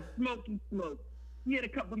friend. Smoky smoke. He had a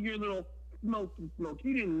couple of your little smoky smoke.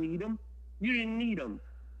 You didn't need them. You didn't need them.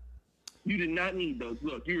 You did not need those.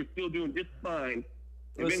 Look, you were still doing just fine.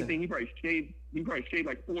 If anything, he probably shaved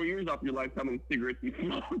like 4 years off your life how many cigarettes you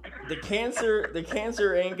smoked. The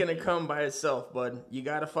cancer ain't gonna come by itself, bud. You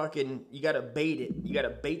gotta bait it. You gotta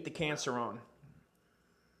bait the cancer on.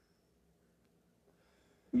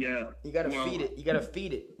 Yeah. You gotta feed it. You gotta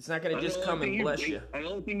feed it. It's not gonna just come and bless you. The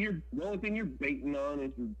only thing you're baiting on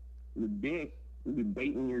is your dick. You're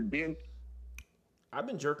baiting your dick. I've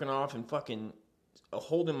been jerking off and fucking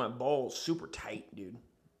holding my balls super tight, dude.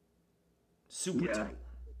 Super tight.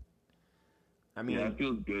 I mean, it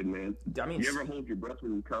feels good, man. I mean, you ever hold your breath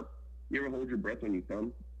when you come? You ever hold your breath when you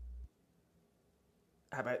come?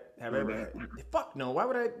 Have I ever? Fuck no. Why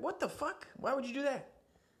would I? What the fuck? Why would you do that?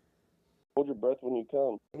 Hold your breath when you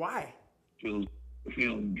come. Why? Feels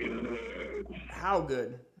good. How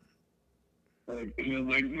good? Like, feels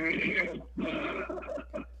like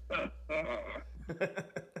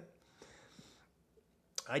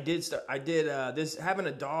I did this. Having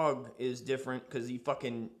a dog is different because he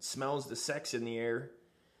fucking smells the sex in the air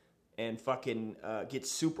and fucking gets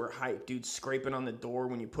super hyped, dude. Scraping on the door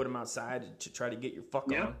when you put him outside to try to get your fuck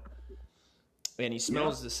on. And he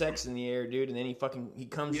smells the sex in the air, dude. And then he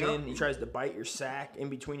comes in, he tries to bite your sack in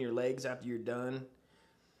between your legs after you're done.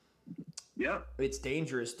 Yeah. It's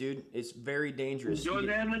dangerous, dude. It's very dangerous. Enjoy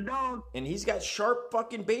having a dog. And he's got sharp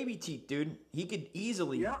fucking baby teeth, dude. He could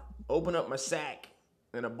easily open up my sack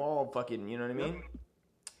and a ball fucking, you know what I mean?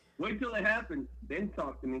 Wait till it happens, then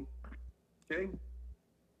talk to me. Okay?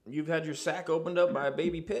 You've had your sack opened up by a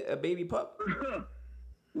baby pup?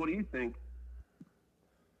 What do you think?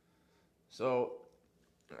 So,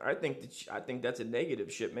 I think that's a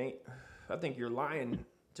negative shit, mate. I think you're lying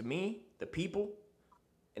to me, the people,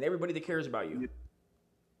 and everybody that cares about you.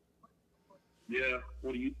 Yeah.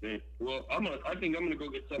 What do you think? Well, I think I'm gonna go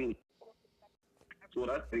get something. That's what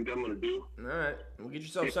I think I'm gonna do. All right, well, get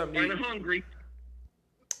yourself something to eat. I'm hungry.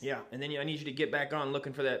 Yeah, and then I need you to get back on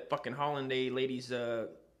looking for that fucking Hollanday ladies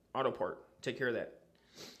auto part. Take care of that,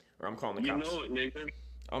 or I'm calling the cops. You know it, nigga.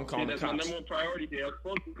 I'm calling the cops. That's my number one priority day. I was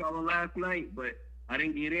supposed to call her last night, but I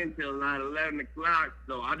didn't get in till 11 o'clock,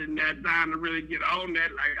 so I didn't have time to really get on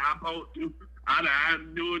that like I'm supposed to. I had to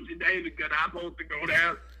do it today because I'm supposed to go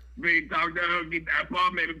down, maybe talk to her, get that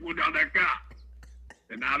apartment, and put on that car.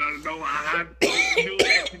 And I don't know how I'm supposed to do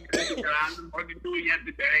that because I didn't fucking do it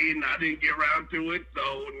yesterday, and I didn't get around to it, so,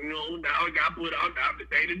 now it got put on now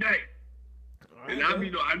today. Right, and I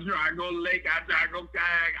try to go to the lake, I try to go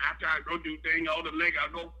kayak, I try to go do things on the lake, I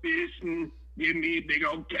go fish and give me a big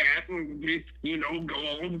old cat and just, go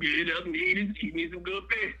on, get it up and eat me some good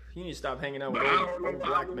fish. You need to stop hanging out with old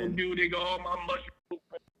black men. Do they go all my mushroom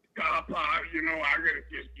car pot, I gotta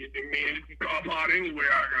just get the man the car pot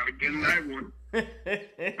anywhere, I gotta get in that one.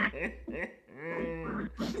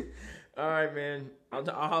 All right, man. I'll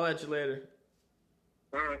holler at you later.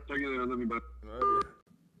 All right, talk to you later. Love you, bud. Love you.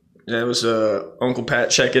 That was Uncle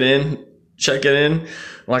Pat checking in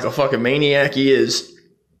like a fucking maniac he is.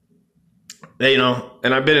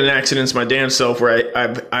 And I've been in accidents my damn self where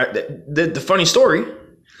the funny story.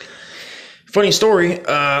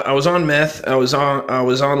 I was on meth. I was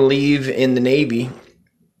on leave in the Navy,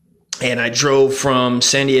 and I drove from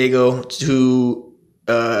San Diego to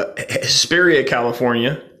Hesperia,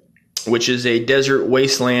 California, which is a desert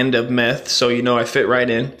wasteland of meth. So, I fit right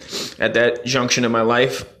in at that junction of my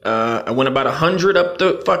life. I went about 100 up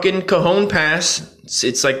the fucking Cajon Pass.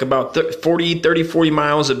 It's like about 40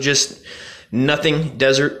 miles of just nothing,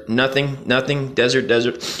 desert, nothing,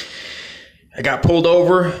 desert. I got pulled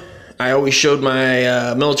over. I always showed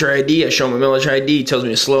my military ID. I show my military ID. It tells me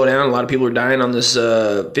to slow down. A lot of people are dying on this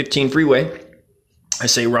 15 freeway. I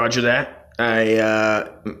say, roger that. I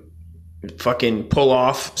fucking pull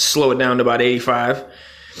off, slow it down to about 85.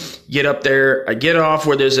 Get up there. I get off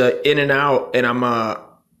where there's a in and out, and I'm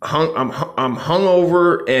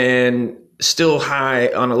hungover and still high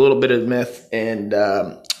on a little bit of meth, and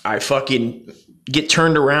I fucking get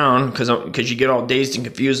turned around because you get all dazed and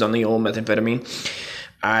confused on the old methamphetamine.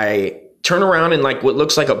 I turn around in like what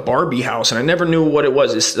looks like a Barbie house, and I never knew what it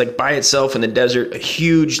was. It's like by itself in the desert, a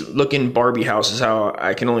huge looking Barbie house is how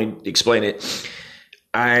I can only explain it.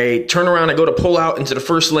 I turn around, I go to pull out into the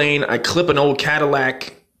first lane, I clip an old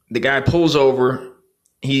Cadillac. The guy pulls over.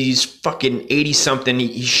 He's fucking 80 something.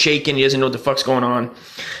 He's shaking. He doesn't know what the fuck's going on.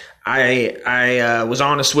 I was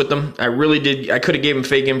honest with him. I really did. I could have gave him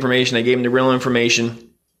fake information. I gave him the real information.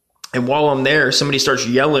 And while I'm there, somebody starts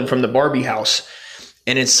yelling from the Barbie house.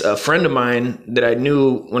 And it's a friend of mine that I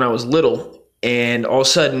knew when I was little. And all of a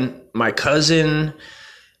sudden, my cousin,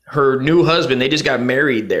 her new husband, they just got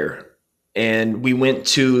married there. And we went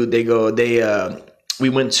to,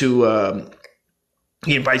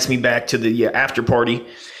 he invites me back to the after party,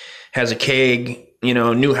 has a keg,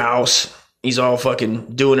 new house. He's all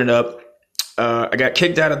fucking doing it up. I got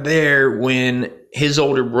kicked out of there when his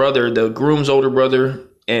older brother, the groom's older brother,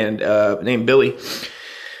 and named Billy,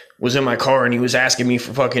 was in my car, and he was asking me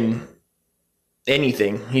for fucking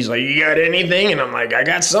anything. He's like, you got anything? And I'm like, I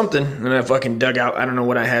got something. And I fucking dug out, I don't know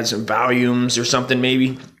what I had, some volumes or something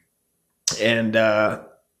maybe. And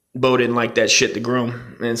Bo didn't like that shit, the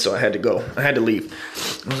groom. And so I had to go. I had to leave.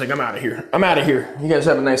 I was like, I'm out of here. I'm out of here. You guys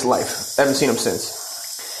have a nice life. I haven't seen them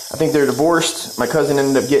since. I think they're divorced. My cousin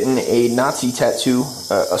ended up getting a Nazi tattoo,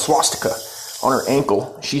 a swastika, on her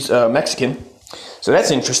ankle. She's Mexican. So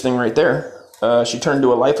that's interesting right there. She turned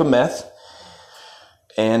to a life of meth.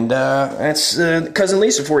 And that's Cousin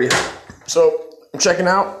Lisa for you. So I'm checking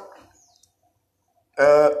out.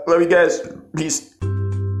 Love you guys. Peace.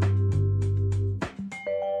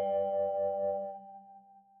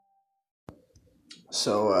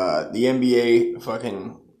 So the NBA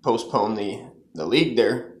fucking postponed the league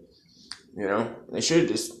there. They should have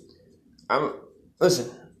just.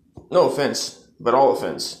 Listen, no offense, but all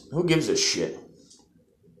offense. Who gives a shit?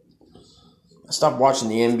 I stopped watching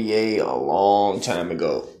the NBA a long time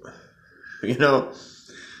ago.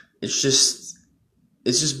 It's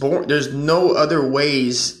just boring. There's no other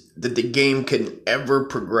ways that the game can ever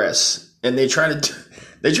progress, and they try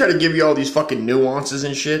to give you all these fucking nuances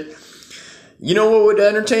and shit. You know what would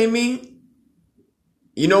entertain me?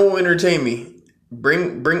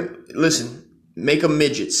 Listen, make them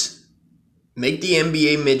midgets. Make the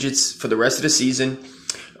NBA midgets for the rest of the season.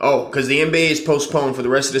 Oh, because the NBA is postponed for the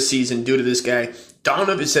rest of the season due to this guy.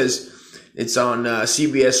 Donovan, it says, it's on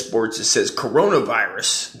CBS Sports. It says,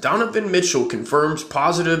 coronavirus. Donovan Mitchell confirms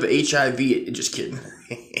positive HIV. Just kidding.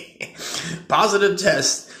 Positive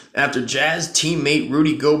test after Jazz teammate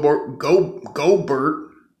Rudy Gobert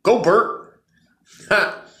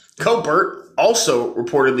also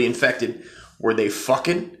reportedly infected. Were they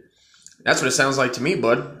fucking? That's what it sounds like to me,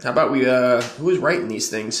 bud. How about we, who is writing these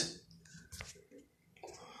things?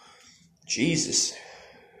 Jesus.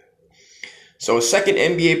 So a second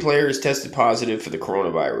NBA player is tested positive for the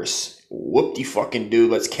coronavirus. Whoop-de-fucking-do.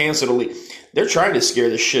 Let's cancel the league. They're trying to scare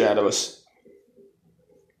the shit out of us.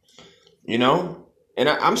 And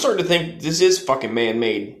I'm starting to think this is fucking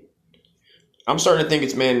man-made. I'm starting to think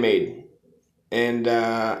it's man-made. And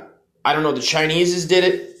I don't know, the Chinese did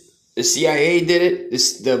it. The CIA did it.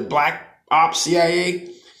 The Black Ops CIA.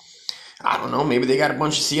 I don't know. Maybe they got a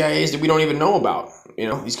bunch of CIAs that we don't even know about.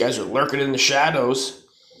 These guys are lurking in the shadows.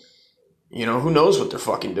 Who knows what they're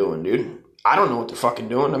fucking doing, dude? I don't know what they're fucking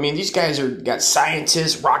doing. I mean, these guys got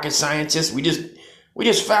scientists, rocket scientists. We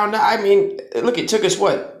just found out. I mean, look, it took us,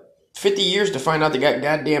 50 years to find out they got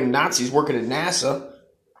goddamn Nazis working at NASA.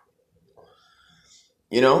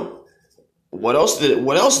 What else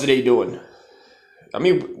are they doing? I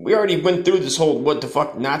mean, we already went through this whole what the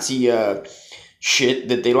fuck Nazi shit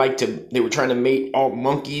that they were trying to mate all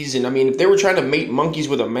monkeys. And I mean, if they were trying to mate monkeys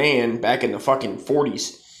with a man back in the fucking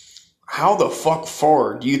 40s, how the fuck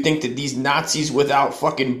far do you think that these Nazis without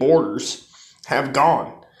fucking borders have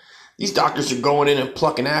gone? These doctors are going in and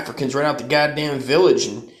plucking Africans right out the goddamn village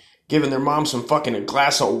and giving their mom some fucking a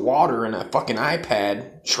glass of water and a fucking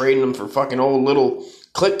iPad, trading them for fucking old little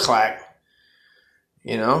click-clack.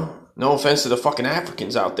 No offense to the fucking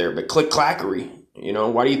Africans out there, but click-clackery.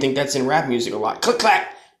 Why do you think that's in rap music a lot?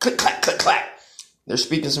 Click-clack, click-clack, click-clack. They're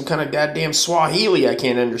speaking some kind of goddamn Swahili I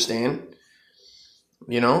can't understand.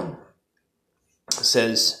 It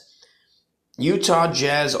says, Utah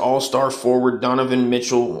Jazz All-Star forward Donovan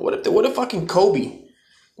Mitchell. What if fucking Kobe?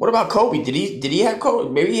 What about Kobe? Did he have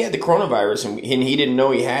COVID? Maybe he had the coronavirus and he didn't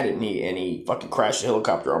know he had it and he fucking crashed the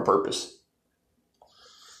helicopter on purpose.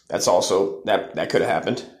 That's also, that could have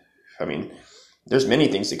happened. I mean, there's many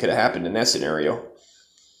things that could have happened in that scenario.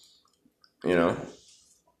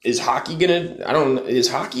 Is hockey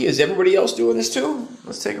is everybody else doing this too?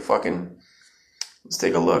 Let's take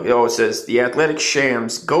a look. Oh, it says, the Athletic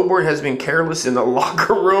Shams. Gobert has been careless in the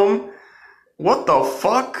locker room. What the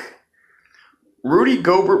fuck? Rudy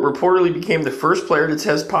Gobert reportedly became the first player to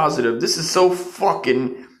test positive. This is so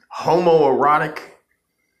fucking homoerotic.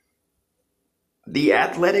 The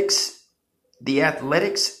Athletics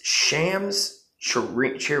Shams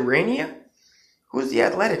Charania? Who's the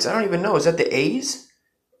Athletics? I don't even know. Is that the A's?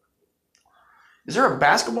 Is there a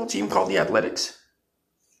basketball team called the Athletics?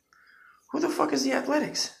 Who the fuck is the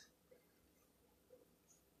Athletics?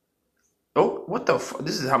 Oh, what the fuck?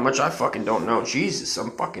 This is how much I fucking don't know. Jesus,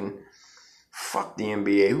 fuck the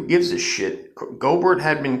NBA. Who gives a shit? Gobert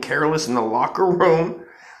had been careless in the locker room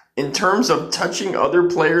in terms of touching other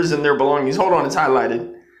players and their belongings. Hold on, it's highlighted.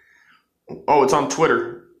 Oh, it's on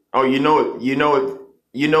Twitter. Oh, you know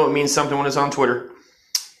it means something when it's on Twitter.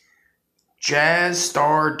 Jazz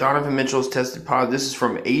star Donovan Mitchell has tested positive. This is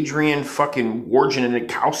from Adrian fucking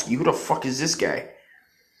Wojnarowski. Who the fuck is this guy?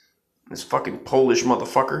 This fucking Polish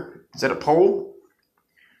motherfucker. Is that a pole?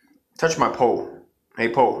 Touch my pole. Hey,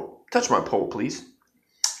 pole. Touch my pole, please.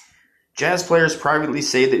 Jazz players privately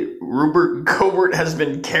say that Rudy Gobert has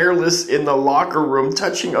been careless in the locker room,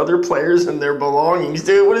 touching other players and their belongings.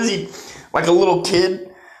 Dude, what is he? Like a little kid?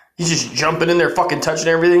 He's just jumping in there, fucking touching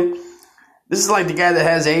everything. This is like the guy that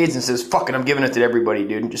has AIDS and says, fuck it, I'm giving it to everybody,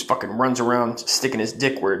 dude. And just fucking runs around sticking his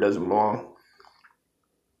dick where it doesn't belong.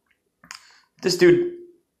 This dude,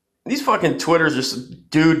 these fucking Twitters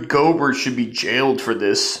just, dude, Gobert should be jailed for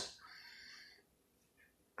this.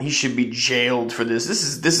 He should be jailed for this. This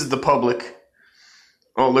is the public.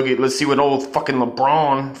 Oh, let's see what old fucking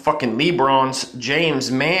LeBron's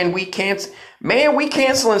James, man, we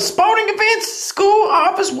canceling sporting events, school,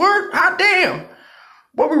 office work, hot damn.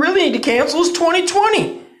 What we really need to cancel is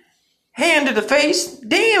 2020. Hand to the face.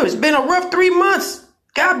 Damn, it's been a rough 3 months.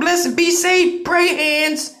 God bless and be safe. Pray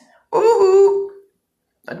hands. Ooh.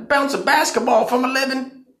 I'd bounce a basketball from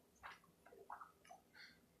 11.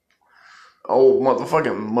 Oh,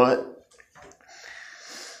 motherfucking mutt.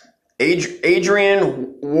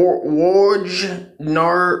 Adrian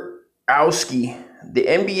Wojnarowski. The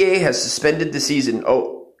NBA has suspended the season.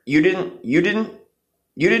 Oh, you didn't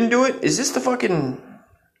do it? Is this the fucking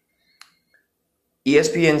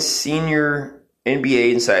ESPN senior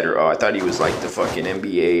NBA insider? Oh, I thought he was like the fucking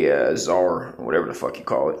NBA czar, or whatever the fuck you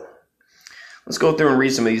call it. Let's go through and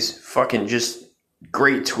read some of these fucking just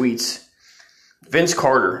great tweets. Vince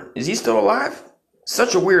Carter, is he still alive?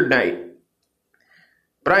 Such a weird night.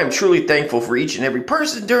 But I am truly thankful for each and every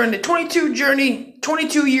person during the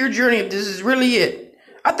 22-year journey, if this is really it.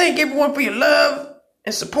 I thank everyone for your love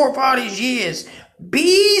and support for all these years.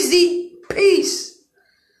 Be easy. Peace.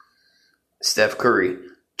 Steph Curry,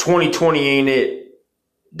 2020 ain't it.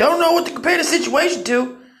 Don't know what to compare the situation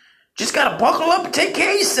to. Just gotta buckle up and take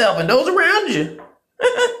care of yourself and those around you.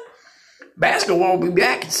 Basketball will be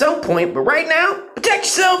back at some point, but right now, protect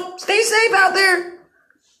yourself. Stay safe out there.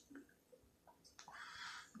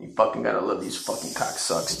 You fucking gotta love these fucking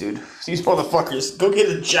cocksucks, dude. These motherfuckers, go get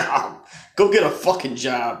a job. Go get a fucking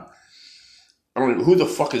job. I don't know, who the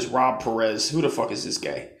fuck is Rob Perez? Who the fuck is this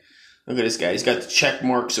guy? Look at this guy. He's got the check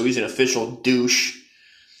mark, so he's an official douche.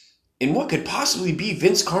 In what could possibly be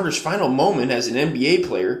Vince Carter's final moment as an NBA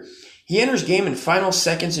player, he enters game in final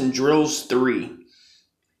seconds and drills 3.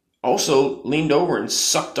 Also leaned over and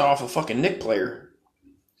sucked off a fucking Knick player.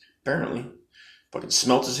 Apparently. Fucking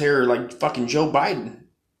smelt his hair like fucking Joe Biden.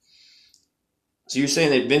 So you're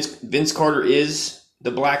saying that Vince Carter is the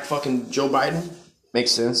black fucking Joe Biden?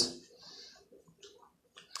 Makes sense.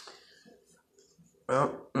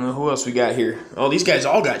 Well, who else we got here? Oh, these guys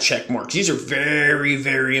all got check marks. These are very,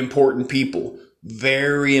 very important people.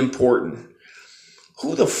 Very important.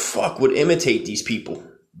 Who the fuck would imitate these people?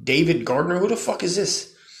 David Gardner? Who the fuck is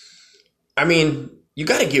this? I mean, you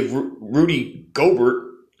got to give Rudy Gobert,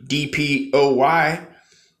 DPOY.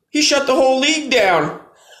 He shut the whole league down.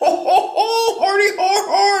 Ho, ho, ho, hardy,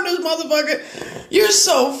 har, this motherfucker. You're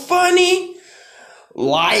so funny.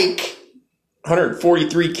 Like,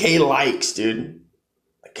 143K likes, dude.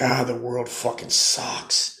 God, the world fucking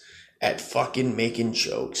sucks at fucking making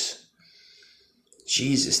jokes.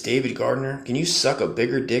 Jesus, David Gardner, can you suck a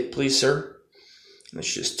bigger dick, please, sir?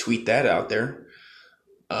 Let's just tweet that out there.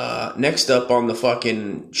 Next up on the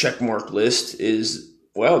fucking checkmark list is,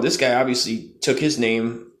 well, this guy obviously took his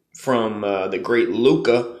name from the great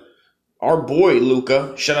Luka. Our boy,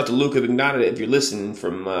 Luka. Shout out to Luka Vignotta if you're listening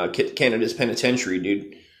from Canada's penitentiary,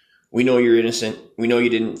 dude. We know you're innocent. We know you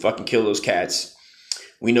didn't fucking kill those cats.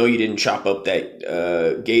 We know you didn't chop up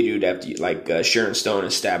that gay dude after Sharon Stone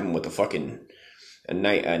and stab him with a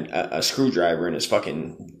screwdriver in his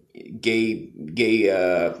fucking gay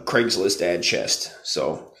Craigslist ad chest.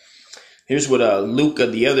 So here's what Luka,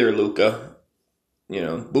 the other Luka,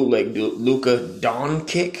 bootleg Luka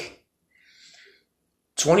Doncic.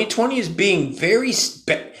 2020 is being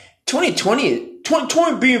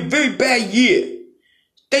 2020 being a very bad year.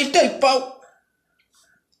 Stay, folks.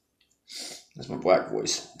 That's my black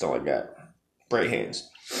voice. That's all I got. Bright hands.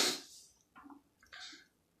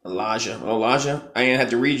 Elijah, I ain't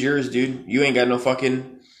had to read yours, dude. You don't got no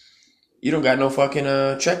fucking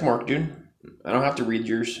check mark, dude. I don't have to read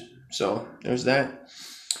yours. So there's that.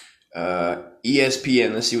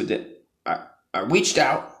 ESPN. Let's see what I reached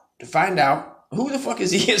out to find out who the fuck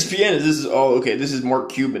is ESPN. This is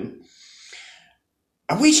Mark Cuban.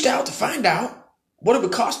 I reached out to find out what it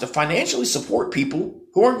would cost to financially support people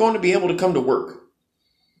who aren't going to be able to come to work.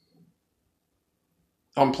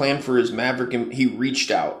 On plan for his Maverick, and he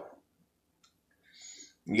reached out.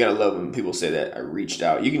 You gotta love when people say that. I reached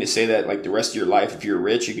out. You can just say that like the rest of your life. If you're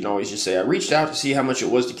rich, you can always just say, I reached out to see how much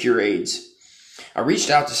it was to cure AIDS. I reached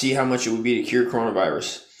out to see how much it would be to cure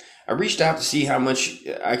coronavirus. I reached out to see how much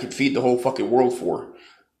I could feed the whole fucking world for.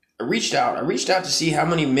 I reached out to see how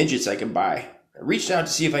many midgets I could buy. I reached out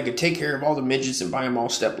to see if I could take care of all the midgets and buy them all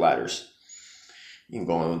step ladders. You can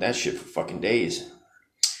go on with that shit for fucking days.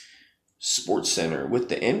 Sports Center. With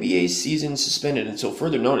the NBA season suspended until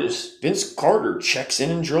further notice, Vince Carter checks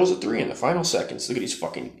in and drills a 3 in the final seconds. Look at these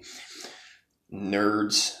fucking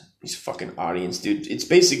nerds. These fucking audience, dude. It's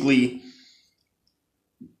basically,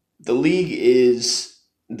 the league is,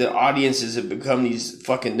 the audiences have become these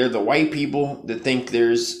fucking, they're the white people that think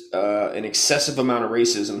there's an excessive amount of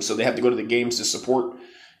racism, so they have to go to the games to support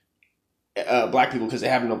black people because they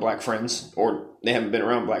have no black friends, or they haven't been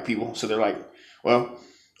around black people. So they're like, well,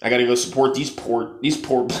 I gotta go support these poor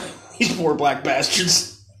black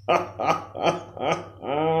bastards. They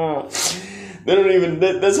don't even,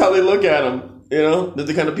 that's how they look at them. They're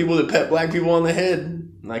the kind of people that pat black people on the head.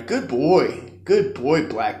 Like, good boy,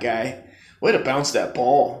 black guy. Way to bounce that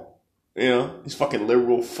ball. These fucking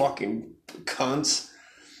liberal fucking cunts.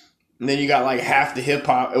 And then you got like half the hip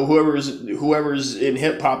hop, whoever's in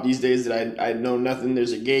hip hop these days that I know nothing.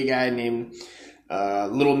 There's a gay guy named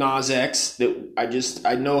Lil Nas X that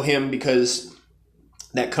I know him because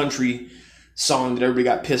that country song that everybody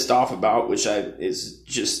got pissed off about, which is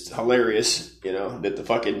just hilarious. That the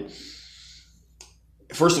fucking,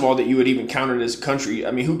 first of all, that you would even count it as a country.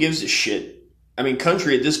 I mean, who gives a shit? I mean,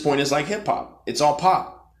 country at this point is like hip hop. It's all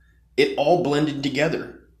pop. It all blended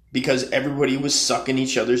together because everybody was sucking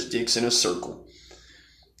each other's dicks in a circle,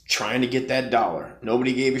 trying to get that dollar.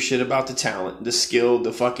 Nobody gave a shit about the talent, the skill,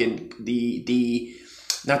 the fucking, the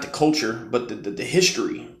not the culture, but the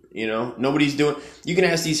history. Nobody's doing. You can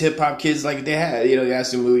ask these hip hop kids like they had. You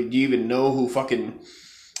ask them, do you even know who fucking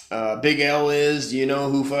Big L is? Do you know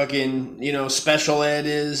who fucking Special Ed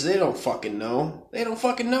is? They don't fucking know.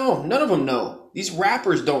 None of them know. These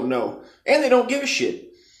rappers don't know, and they don't give a shit.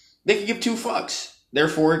 They can give two fucks.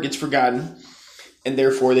 Therefore, it gets forgotten, and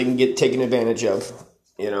therefore they can get taken advantage of.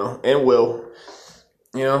 And will.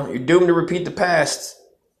 You're doomed to repeat the past.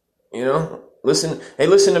 Listen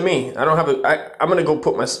to me. I don't have I'm gonna go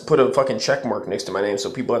put a fucking check mark next to my name so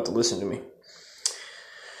people have to listen to me.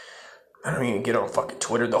 I don't even get on fucking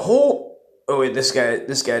Twitter. This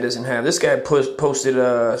guy doesn't have. This guy posted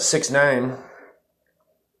 6ix9ine.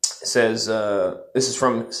 Says this is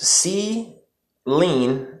from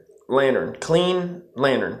Clean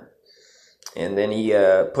Lantern, and then he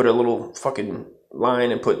put a little fucking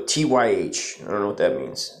line and put TYH. I don't know what that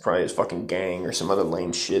means. Probably his fucking gang or some other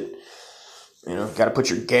lame shit. Got to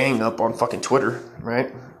put your gang up on fucking Twitter,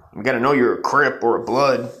 right? You got to know you're a Crip or a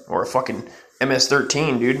Blood or a fucking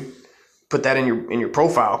MS-13, dude. Put that in your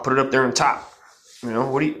profile. Put it up there on top.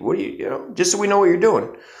 What do you just so we know what you're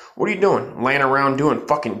doing. What are you doing? Laying around doing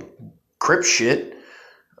fucking Crip shit.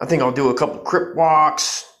 I think I'll do a couple Crip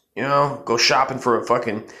walks. Go shopping for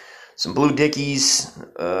some blue Dickies,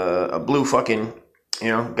 a blue fucking,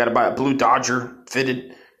 got to buy a blue Dodger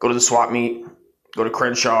fitted. Go to the swap meet. Go to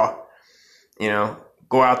Crenshaw.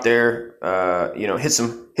 Go out there. Hit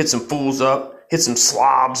some fools up. Hit some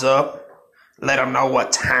slobs up. Let them know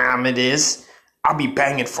what time it is. I'll be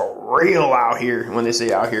banging for real out here. When they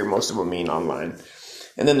say out here, most of them mean online.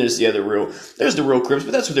 And then there's the real Crips,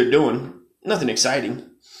 but that's what they're doing. Nothing exciting.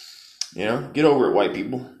 Get over it, white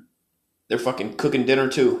people. They're fucking cooking dinner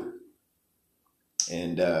too.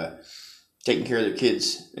 And taking care of their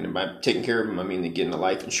kids. And by taking care of them, I mean they're getting a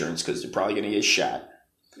life insurance because they're probably going to get shot.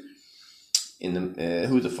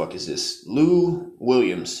 Who the fuck is this? Lou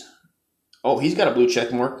Williams. Oh, he's got a blue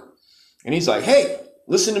check mark. And he's like, hey,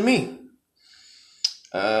 listen to me.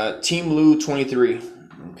 Team Lou 23.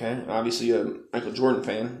 Okay, obviously a Michael Jordan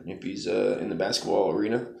fan if he's in the basketball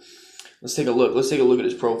arena. Let's take a look. Let's take a look at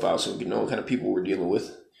his profile so we can know what kind of people we're dealing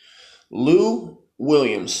with. Lou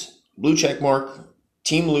Williams, blue check mark,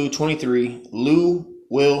 Team Lou 23, Lou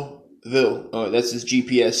Will. Oh, that's his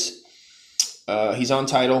GPS. He's on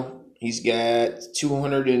Tidal. He's got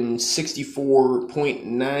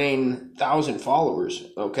 264.9 thousand followers.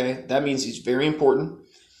 Okay, that means he's very important.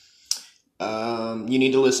 You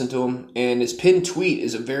need to listen to him. And his pinned tweet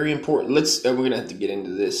is a very important. We're gonna have to get into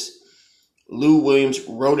this. Lou Williams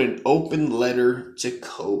wrote an open letter to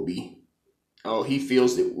Kobe. Oh, he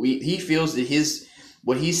feels that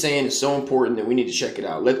what he's saying is so important that we need to check it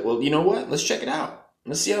out. Well, you know what? Let's check it out.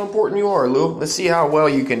 Let's see how important you are, Lou. Let's see how well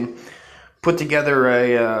you can put together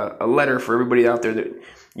a letter for everybody out there that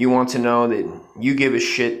you want to know that you give a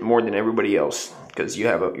shit more than everybody else, because you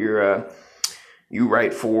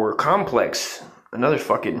write for Complex, another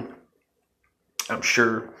fucking, I'm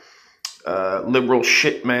sure, liberal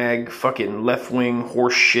shit mag, fucking left wing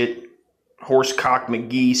horse shit, horsecock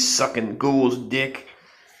McGee sucking ghoul's dick.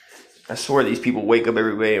 I swear these people wake up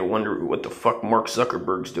every day and wonder what the fuck Mark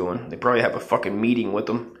Zuckerberg's doing. They probably have a fucking meeting with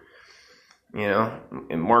him. You know,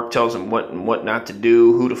 and Mark tells them what and what not to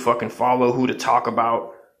do, who to fucking follow, who to talk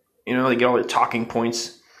about. You know, they get all their talking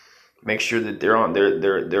points. Make sure that they're on.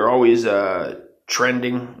 They're always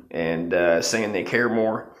trending and saying they care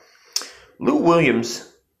more. Lou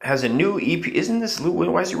Williams has a new EP. Isn't this Lou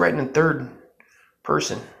Williams? Why is he writing in third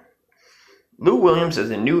person? Lou Williams has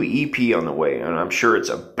a new EP on the way, and I'm sure it's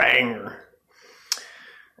a banger.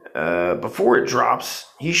 Before it drops,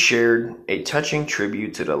 he shared a touching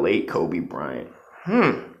tribute to the late Kobe Bryant.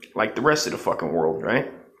 Like the rest of the fucking world, right?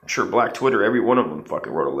 I'm sure Black Twitter, every one of them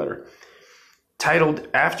fucking wrote a letter. Titled,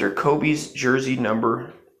 After Kobe's Jersey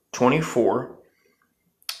Number 24.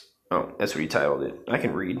 Oh, that's what he titled it. I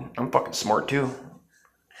can read. I'm fucking smart too.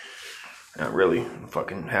 Not really. I'm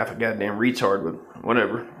fucking half a goddamn retard, but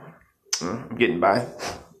whatever. I'm getting by.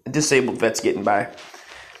 A disabled vet's getting by.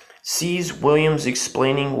 Sees Williams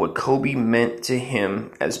explaining what Kobe meant to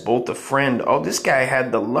him as both a friend. Oh, this guy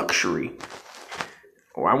had the luxury.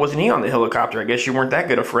 Why wasn't he on the helicopter? I guess you weren't that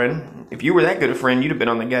good a friend. If you were that good a friend, you'd have been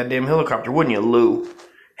on the goddamn helicopter, wouldn't you, Lou?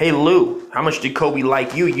 Hey, Lou, how much did Kobe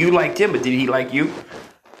like you? You liked him, but did he like you?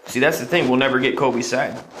 See, that's the thing. We'll never get Kobe's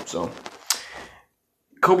side. So,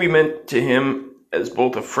 Kobe meant to him as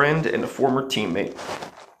both a friend and a former teammate.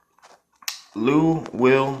 Lou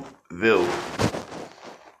Will.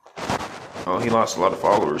 Oh, he lost a lot of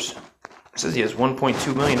followers. It says he has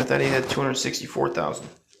 1.2 million. I thought he had 264,000.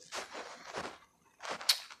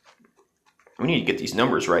 We need to get these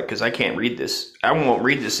numbers right, because I can't read this. I won't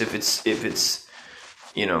read this if it's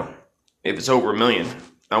over a million.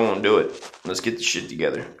 I won't do it. Let's get the shit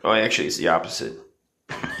together. Oh, actually, it's the opposite.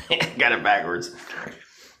 Got it backwards.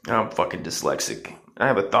 I'm fucking dyslexic. I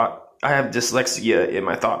have dyslexia in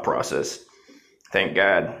my thought process. Thank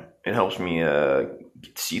God. It helps me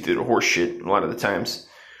see through the horse shit a lot of the times.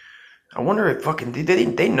 I wonder if fucking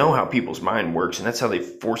they know how people's mind works, and that's how they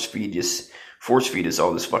force feed us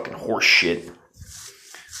all this fucking horse shit.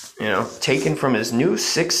 You know, taken from his new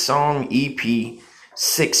 6-song EP,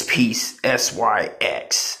 6-piece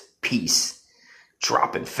SYX piece,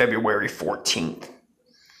 dropping February 14th.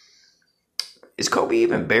 Is Kobe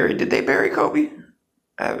even buried? Did they bury Kobe?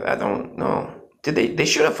 I don't know. Did they? They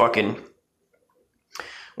should have fucking.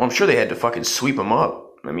 Well, I'm sure they had to fucking sweep him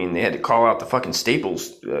up. I mean, they had to call out the fucking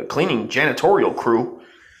Staples cleaning janitorial crew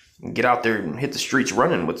and get out there and hit the streets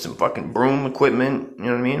running with some fucking broom equipment. You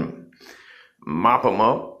know what I mean? Mop him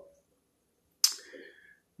up.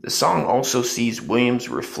 The song also sees Williams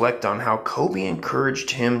reflect on how Kobe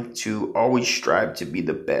encouraged him to always strive to be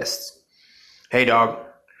the best. Hey, dog.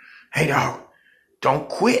 Don't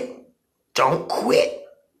quit. Don't quit.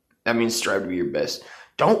 That means strive to be your best.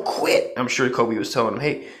 Don't quit. I'm sure Kobe was telling him,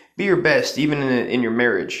 hey, be your best, even in your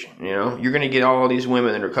marriage. You know, you're going to get all these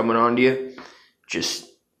women that are coming on to you. Just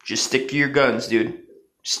stick to your guns, dude.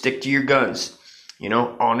 Stick to your guns. You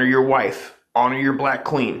know, honor your wife. Honor your black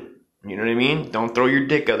queen. You know what I mean? Don't throw your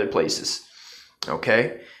dick other places.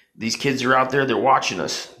 Okay? These kids are out there. They're watching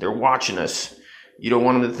us. They're watching us. You don't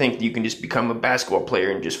want them to think that you can just become a basketball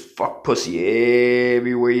player and just fuck pussy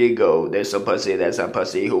everywhere you go. There's some pussy, there's some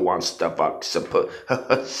pussy who wants to fuck some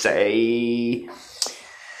pussy.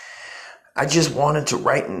 I just wanted to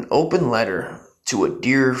write an open letter to a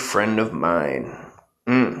dear friend of mine.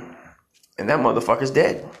 And that motherfucker's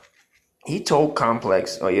dead. He told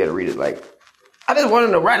Complex, oh, you had to read it like, I just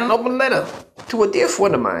wanted to write an open letter to a dear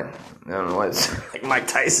friend of mine. I don't know, it's like Mike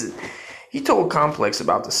Tyson. He told Complex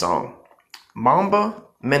about the song. Mamba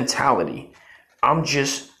mentality. I'm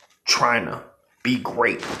just trying to be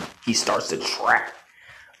great. He starts to track.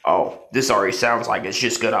 oh, this already sounds like it's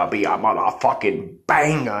just gonna be a motherfucking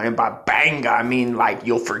banger. And by banger, I mean like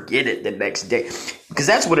you'll forget it the next day. Because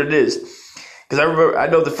that's what it is. Because I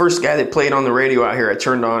know the first guy that played on the radio out here, I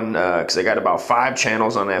turned on, because I got about 5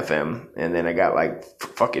 channels on FM, and then I got like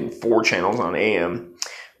fucking 4 channels on AM.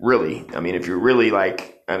 Really. I mean, if you're really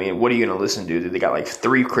like, I mean, what are you going to listen to? They got like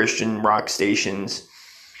 3 Christian rock stations.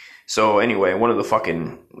 So anyway, one of the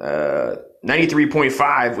fucking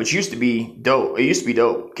 93.5, which used to be dope. It used to be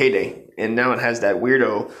dope, K-Day. And now it has that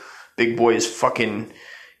weirdo Big Boy's fucking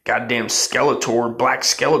goddamn Skeletor, Black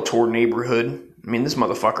Skeletor neighborhood. I mean, this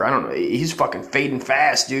motherfucker, I don't know. He's fucking fading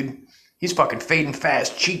fast, dude. He's fucking fading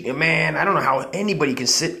fast, cheating, man. I don't know how anybody can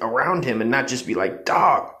sit around him and not just be like,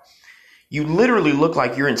 dog, you literally look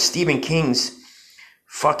like you're in Stephen King's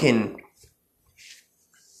fucking,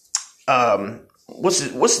 what's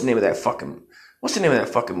the name of that fucking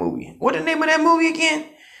movie? What the name of that movie again?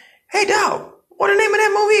 Hey, dog, what the name of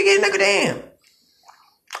that movie again? Nigga,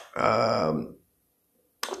 damn.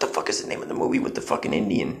 What the fuck is the name of the movie with the fucking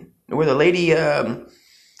Indian? Where the lady,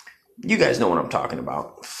 you guys know what I'm talking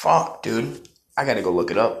about. Fuck, dude. I gotta go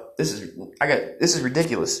look it up. This is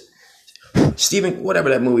ridiculous. Steven, whatever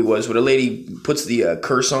that movie was, where the lady puts the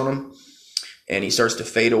curse on him and he starts to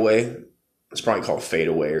fade away. It's probably called Fade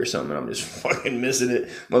Away or something. I'm just fucking missing it.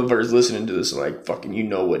 Motherfuckers listening to this like, fucking, you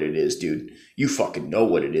know what it is, dude. You fucking know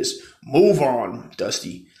what it is. Move on,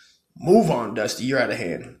 Dusty. Move on, Dusty. You're out of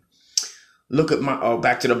hand. Look at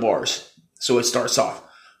back to the bars. So it starts off.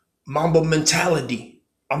 Mamba mentality.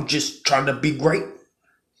 I'm just trying to be great.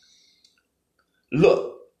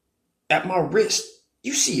 Look at my wrist.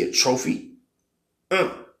 You see a trophy.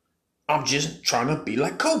 I'm just trying to be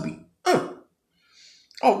like Kobe.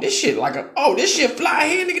 Oh, this shit this shit fly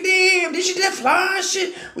here, nigga. Damn, this shit that fly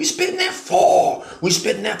shit. We spitting that fall. We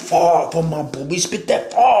spitting that fall for my boy. We spit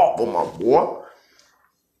that fall for my boy.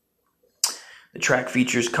 The track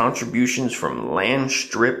features contributions from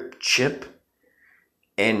Landstrip Chip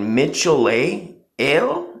and Michelle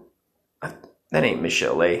L. That ain't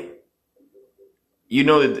Michelle A. You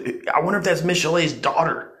know, I wonder if that's Michelle A's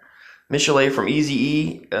daughter. Michelle A from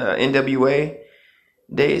Eazy-E, NWA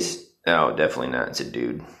days. No, definitely not. It's a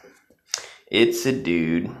dude. It's a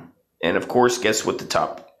dude. And of course, guess what the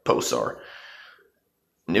top posts are?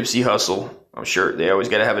 Nipsey Hussle. I'm sure they always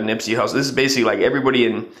got to have a Nipsey Hussle. This is basically like everybody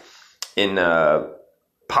in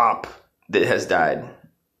pop that has died.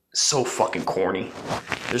 So fucking corny.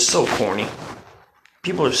 They're so corny.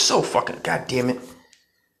 People are so fucking, god damn it.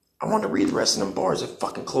 I want to read the rest of them bars and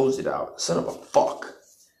fucking closed it out. Son of a fuck.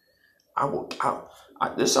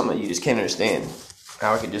 There's something you just can't understand.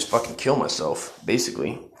 How I could just fucking kill myself,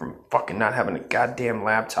 basically, from fucking not having a goddamn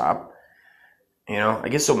laptop. You know, I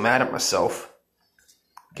get so mad at myself.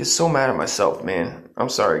 Man. I'm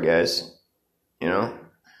sorry, guys. You know,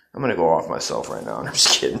 I'm gonna go off myself right now. I'm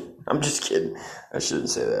just kidding. I shouldn't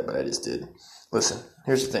say that, but I just did. Listen,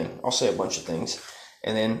 here's the thing. I'll say a bunch of things,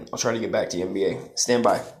 and then I'll try to get back to the NBA. Stand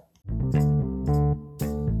by.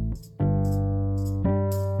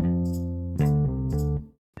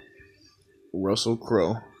 Russell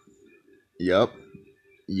Crowe. Yup,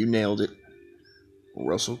 you nailed it.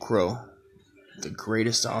 Russell Crowe, the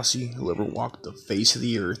greatest Aussie who ever walked the face of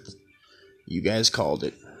the earth. You guys called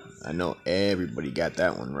it. I know everybody got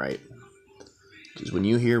that one right. Because when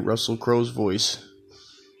you hear Russell Crowe's voice,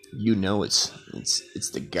 you know it's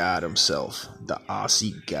the God himself, the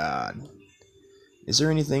Aussie God. Is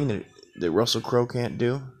there anything that Russell Crowe can't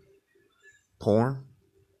do? Porn?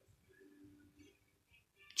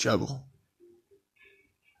 Juggle?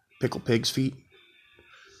 Pickle pig's feet?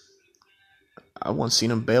 I once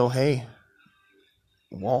seen him bale hay.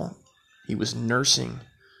 While he was nursing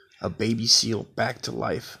a baby seal back to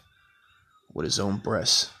life with his own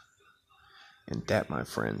breasts. And that, my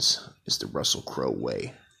friends, is the Russell Crowe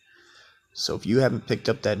way. So if you haven't picked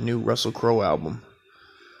up that new Russell Crowe album,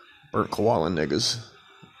 Burnt Koala Niggas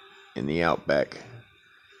in the Outback,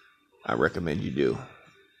 I recommend you do.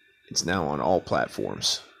 It's now on all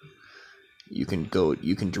platforms. You can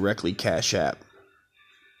directly Cash App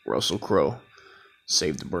Russell Crowe,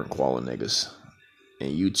 Save the Burnt Koala Niggas,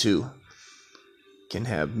 and you too can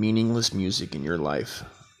have meaningless music in your life.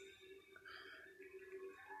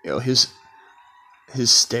 You know, his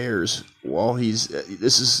stares while he's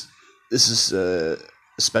this is a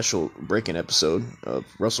special break-in episode of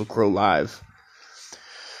Russell Crowe Live,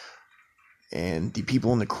 and the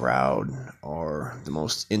people in the crowd are the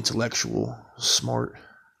most intellectual, smart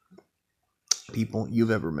people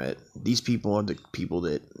you've ever met. These people are the people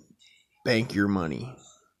that bank your money.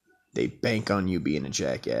 They bank on you being a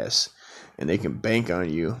jackass, and they can bank on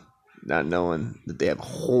you not knowing that they have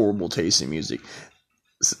horrible taste in music.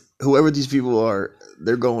 whoever these people are,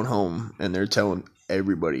 they're going home and they're telling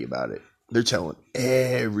everybody about it. They're telling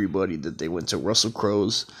everybody that they went to Russell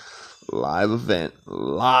Crowe's live event.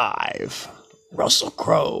 Live. Russell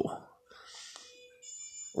Crowe.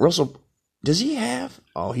 Russell, does he have?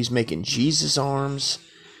 Oh, he's making Jesus arms.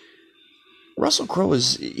 Russell Crowe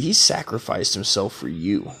he sacrificed himself for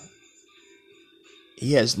you.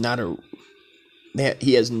 He has no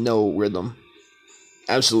rhythm.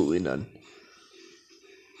 Absolutely none.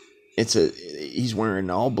 He's wearing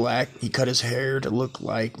all black. He cut his hair to look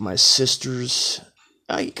like my sister's.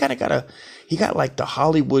 He got like the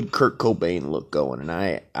Hollywood Kurt Cobain look going, and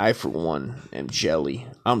I for one am jelly.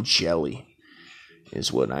 I'm jelly,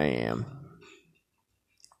 is what I am.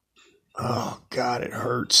 Oh God, it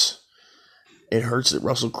hurts. It hurts that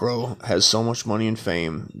Russell Crowe has so much money and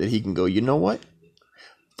fame that he can go, you know what?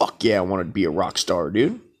 Fuck yeah, I want to be a rock star,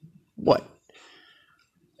 dude. What?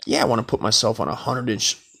 Yeah, I want to put myself on a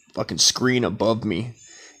 100-inch fucking screen above me.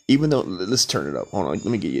 Even though, let's turn it up. Hold on, let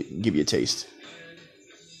me give you a taste.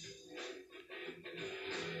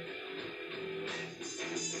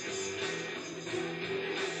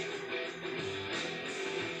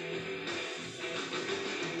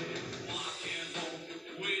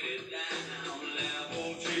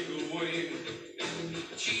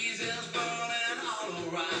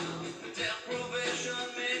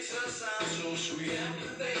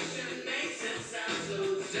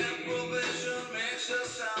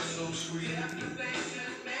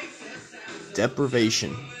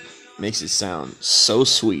 Deprivation makes it sound so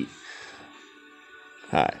sweet.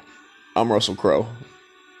 Hi, I'm Russell Crowe.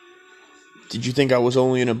 Did you think I was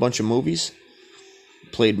only in a bunch of movies?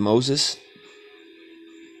 Played Moses?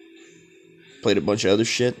 Played a bunch of other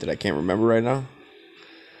shit that I can't remember right now?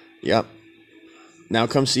 Yep. Now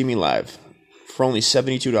come see me live. For only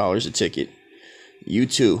 $72 a ticket. You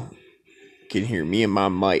too can hear me and my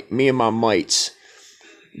mites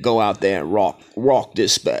go out there and rock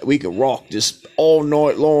this. We can rock this all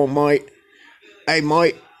night long, mate. Hey,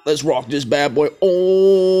 mate, let's rock this bad boy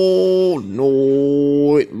all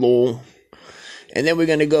night long. And then we're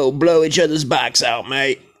gonna go blow each other's backs out,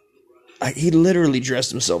 mate. He literally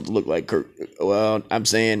dressed himself to look like Kurt. Well, I'm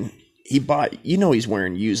saying he's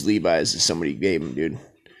wearing used Levi's that somebody gave him, dude.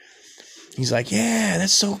 He's like, yeah,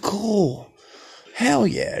 that's so cool. Hell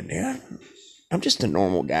yeah, dude. I'm just a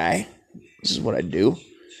normal guy. This is what I do.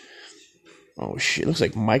 Oh shit, looks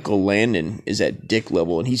like Michael Landon is at dick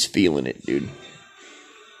level and he's feeling it, dude.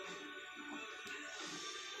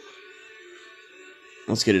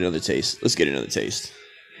 Let's get another taste.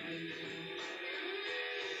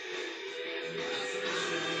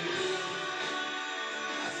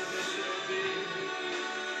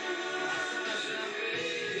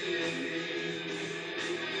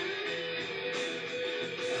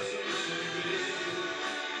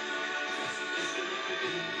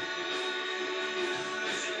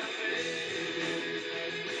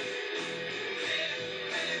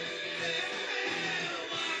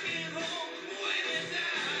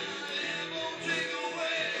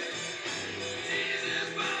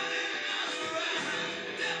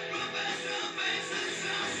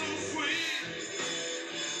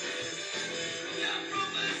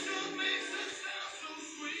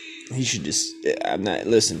 He should just,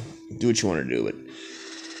 listen, do what you want to do, but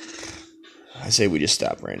I say we just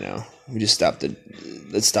stop right now. Let's stop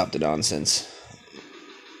the nonsense.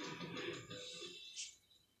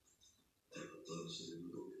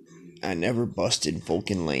 I never busted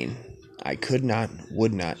Vulcan Lane. I could not,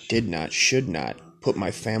 would not, did not, should not put my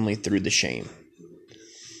family through the shame.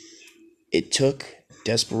 It took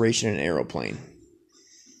desperation and aeroplane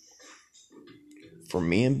for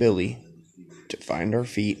me and Billy to find our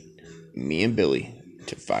feet. Me and Billy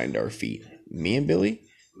to find our feet. Me and Billy,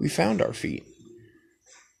 we found our feet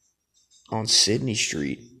on Sydney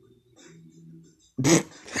Street.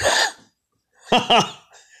 Oh,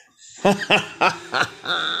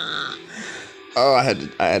 I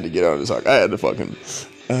had to get on this talk. I had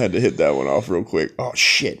to hit that one off real quick. Oh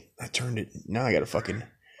shit, I turned it. Now I gotta fucking.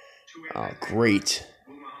 Oh great.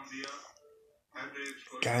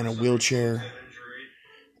 Guy in a wheelchair.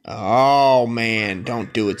 Oh man,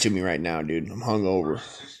 don't do it to me right now, dude. I'm hungover.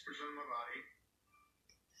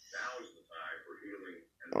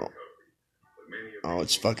 Oh,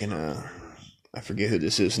 it's fucking I forget who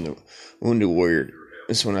this is in the Wounded Warrior.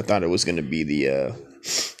 This one I thought it was gonna be the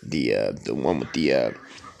one with the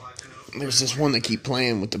there's this one that keep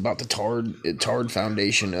playing with about the Tard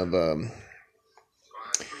Foundation of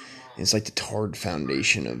it's like the Tard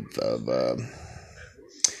Foundation of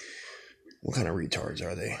what kind of retards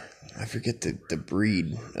are they? I forget the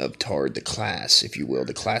breed of tard, the class, if you will,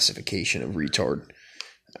 the classification of retard.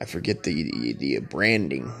 I forget the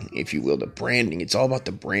branding, if you will, the branding. It's all about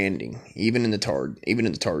the branding, even in the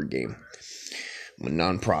Tard game. With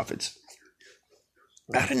nonprofits,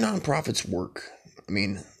 how do nonprofits work? I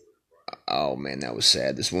mean, oh man, that was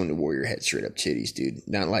sad. This Wounded Warrior had straight up titties, dude.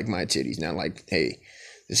 Not like my titties. Not like, hey,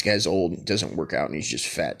 this guy's old, doesn't work out, and he's just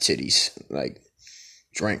fat titties. Like,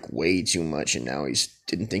 drank way too much, and now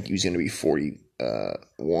didn't think he was gonna be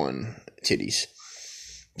 41 titties.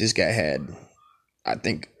 This guy had, I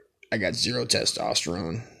think, I got 0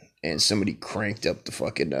 testosterone, and somebody cranked up the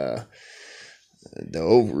fucking the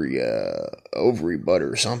ovary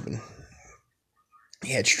butter or something.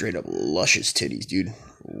 He had straight up luscious titties, dude.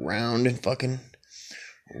 Round and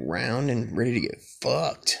ready to get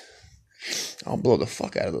fucked. I'll blow the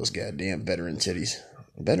fuck out of those goddamn veteran titties.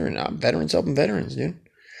 Veterans helping veterans, dude.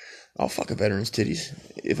 I'll fuck a veteran's titties.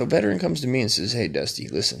 If a veteran comes to me and says, hey, Dusty,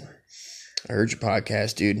 listen, I heard your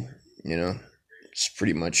podcast, dude. You know, it's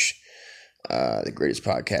pretty much the greatest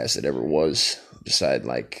podcast that ever was, beside,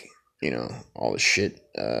 like, you know, all the shit,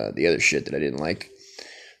 the other shit that I didn't like.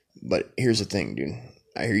 But here's the thing, dude.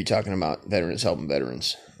 I hear you talking about veterans helping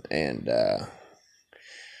veterans, and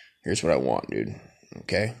here's what I want, dude.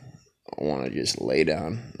 Okay? I want to just lay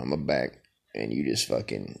down on my back, and you just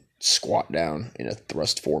fucking squat down in a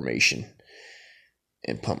thrust formation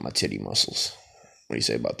and pump my titty muscles. What do you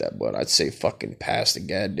say about that, bud? I'd say fucking pass the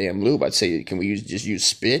goddamn lube. I'd say, can we just use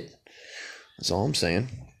spit? That's all I'm saying.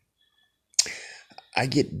 I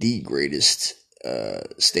get the greatest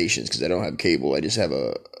stations because I don't have cable. I just have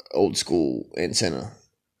a old school antenna,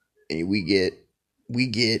 and we get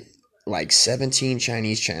like 17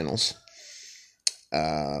 Chinese channels.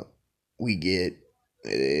 We get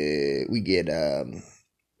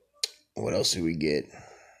what else do we get?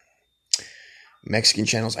 Mexican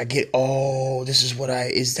channels. I get,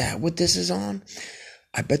 is that what this is on?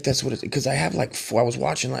 I bet that's what it is, because I have like I was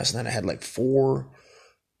watching last night, I had like 4,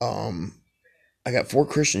 I got 4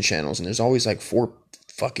 Christian channels, and there's always like 4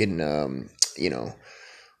 fucking,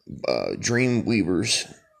 dream weavers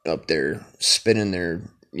up there spinning their,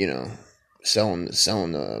 selling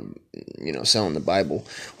the Bible.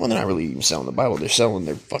 Well, they're not really even selling the Bible. They're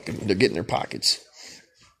getting their pockets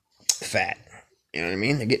fat. You know what I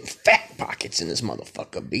mean? They're getting fat pockets in this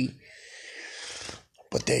motherfucker, B.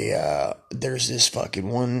 But there's this fucking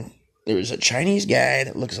one. There's a Chinese guy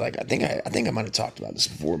that looks like, I think I might have talked about this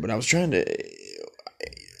before, but I was trying to,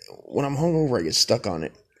 when I'm hungover, I get stuck on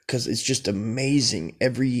it, because it's just amazing,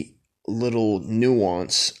 every little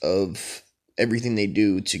nuance of everything they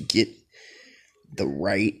do to get the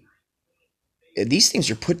right. These things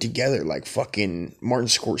are put together like fucking Martin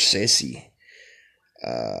Scorsese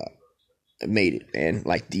made it, man.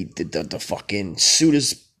 Like the fucking suit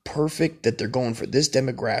is perfect, that they're going for this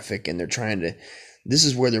demographic, and they're trying to, this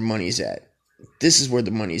is where their money's at. This is where the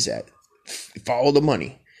money's at. Follow the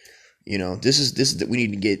money. This is that we need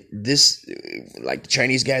to get this, like the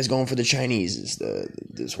Chinese guy's going for the Chinese,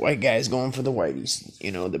 this white guy's going for the whiteys,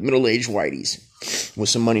 the middle-aged whiteys with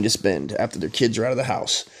some money to spend after their kids are out of the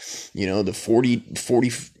house. The 40,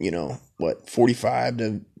 45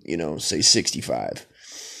 to, say 65.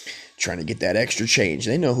 Trying to get that extra change.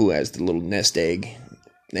 They know who has the little nest egg.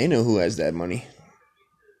 They know who has that money.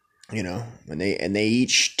 And they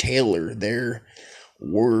each tailor their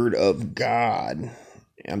word of God.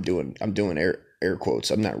 I'm doing air quotes.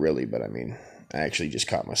 I'm not really, but I mean, I actually just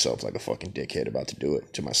caught myself like a fucking dickhead about to do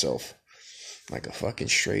it to myself, like a fucking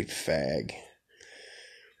straight fag.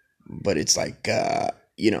 But it's like,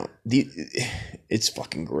 it's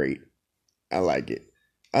fucking great. I like it.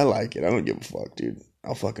 I don't give a fuck, dude.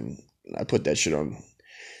 I put that shit on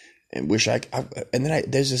and wish and then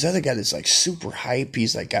there's this other guy that's like super hype.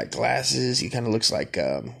 He's like got glasses. He kind of looks like,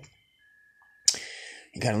 let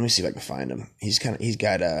me see if I can find him. He's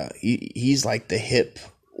like the hip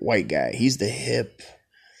white guy. He's the hip,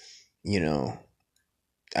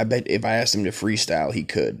 I bet if I asked him to freestyle, he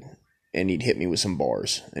could, and he'd hit me with some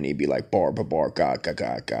bars, and he'd be like, bar,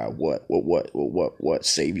 God, what,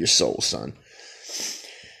 save your soul, son.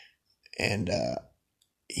 And,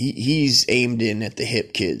 he's aimed in at the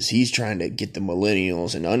hip kids. He's trying to get the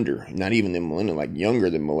millennials and under, not even the millennials, like younger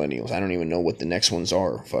than millennials. I don't even know what the next ones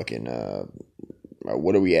are. Fucking,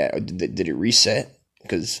 what are we at? Did it reset?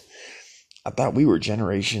 Because I thought we were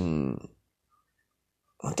generation,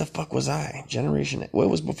 what the fuck was I? Generation, what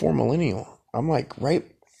was before millennial? I'm like right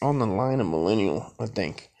on the line of millennial, I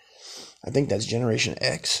think. I think that's Generation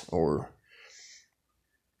X or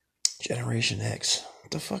Generation X.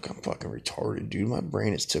 The fuck, I'm fucking retarded, dude. My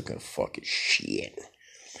brain is taking a fucking shit.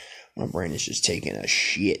 My brain is just taking a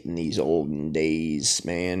shit in these olden days,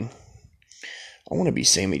 man. I want to be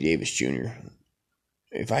Sammy Davis Jr.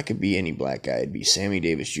 if I could be any black guy, it'd be Sammy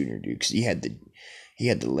Davis Jr., dude, because he had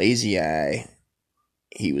the lazy eye.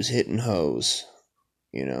 He was hitting hoes,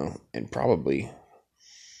 you know, and probably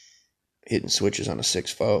hitting switches on a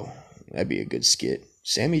 6'4". That'd be a good skit.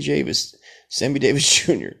 Sammy Davis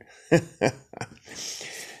Jr.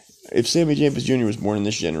 If Sammy Davis Jr. was born in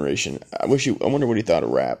this generation, I wonder what he thought of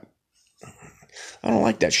rap. I don't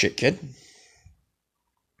like that shit, kid.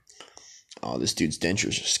 Oh, this dude's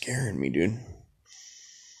dentures are scaring me, dude.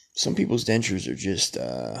 Some people's dentures are just,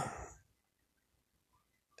 they're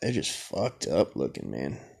just fucked up looking,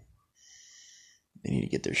 man. They need to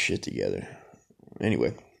get their shit together.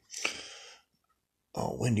 Anyway.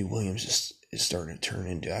 Oh, Wendy Williams is starting to turn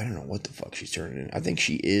into, I don't know what the fuck she's turning into. I think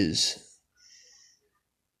she is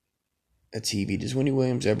a TV. Does Wendy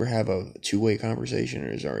Williams ever have a two-way conversation, or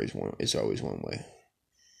is it's always one way?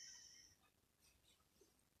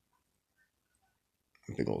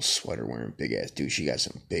 Big old sweater wearing, big ass dude. She got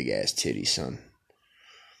some big ass titties, son.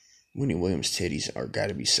 Wendy Williams' titties are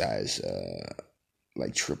gotta be size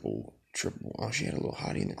like triple. Oh, she had a little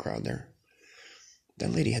hottie in the crowd there.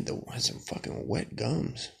 That lady had some fucking wet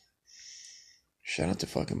gums. Shout out to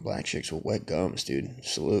fucking black chicks with wet gums, dude.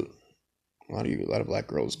 Salute. A lot of black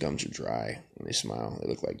girls' gums are dry when they smile. They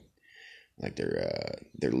look like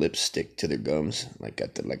their lips stick to their gums, like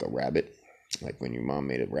a rabbit. Like when your mom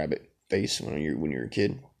made a rabbit face when you're a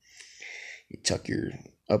kid. You tuck your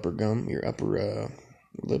upper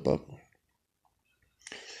lip up.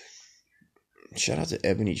 Shout out to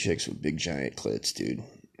ebony chicks with big giant clits, dude.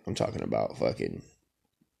 I'm talking about fucking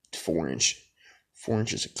 4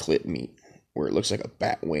 inches of clit meat where it looks like a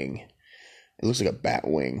bat wing. It looks like a bat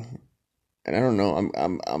wing. And I don't know,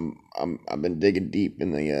 I've been digging deep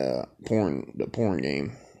in the porn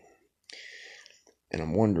game. And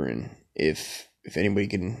I'm wondering if anybody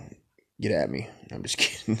can get at me. I'm just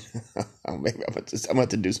kidding. I'm about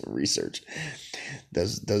to do some research.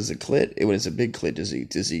 Does the clit, when it's a big clit, does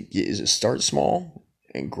it start small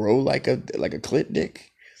and grow like a clit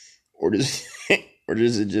dick, or is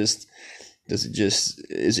it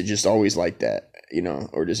just always like that, you know,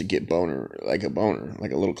 or does it get like a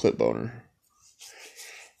little clit boner,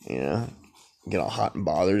 you know, get all hot and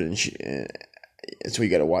bothered and shit. That's why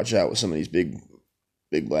you got to watch out with some of these big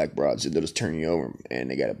black broads. They'll just turn you over, and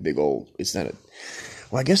they got a big old. It's not a.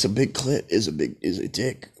 Well, I guess a big clit is a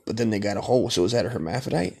dick, but then they got a hole. So is that a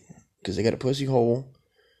hermaphrodite? Because they got a pussy hole,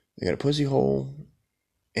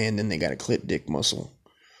 and then they got a clit dick muscle.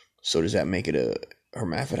 So does that make it a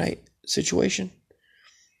hermaphrodite situation?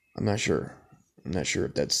 I'm not sure. I'm not sure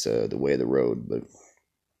if that's the way of the road, but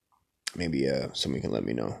maybe somebody can let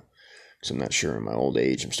me know. Because I'm not sure. In my old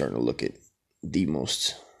age, I'm starting to look at the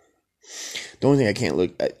most. The only thing I can't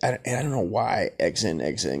look at, I don't know why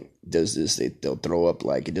XN does this. They'll throw up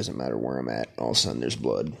like it doesn't matter where I'm at. All of a sudden there's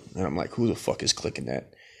blood. And I'm like, who the fuck is clicking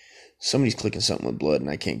that? Somebody's clicking something with blood and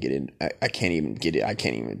I can't get in. I can't even get it. I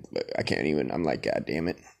can't even. I'm like, God damn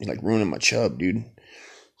it. You're like ruining my chub, dude.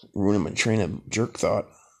 Ruining my train of jerk thought.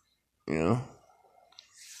 You know?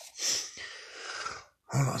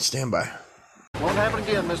 Hold on, stand by. Won't happen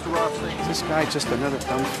again, Mr. Rothstein. Is this guy just another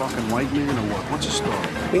dumb fucking white man or what? What's the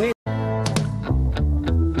story?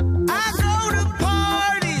 I go to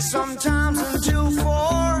parties sometimes until 4.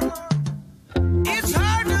 It's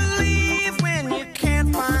hard to leave when you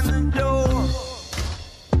can't find the door.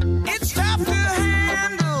 It's tough to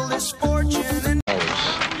handle this fortune and...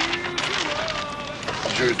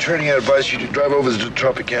 Your attorney advised you to drive over to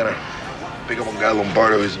Tropicana. Pick up on Guy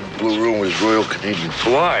Lombardo. He's in the blue room with his Royal Canadian.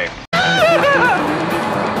 Why?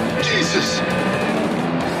 Jesus!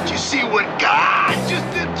 Did you see what God just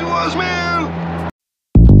did to us, man?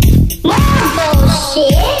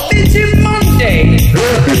 Bullshit! It's Monday!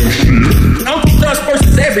 Uncle Dust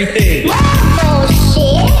versus everything!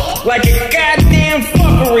 Bullshit! Like a goddamn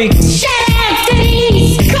fuckery! Shout out to the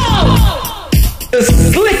East Coast! The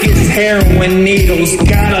slickest heroin needles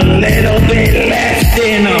got a little bit left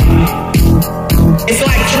in them. It's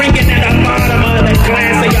like drinking at the bottom of the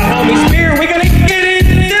glass of your homie's beer. We're gonna get it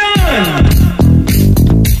done!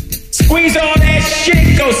 Squeeze all that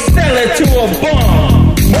shit, go sell it to a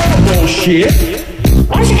bum. More bullshit.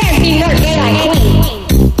 Why don't you guys be more gay like queens?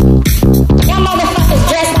 Y'all motherfuckers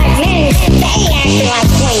dress like men, they acting like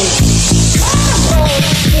queens.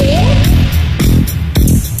 Bullshit!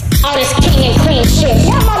 All this king and queen shit,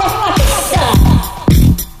 y'all motherfuckers suck.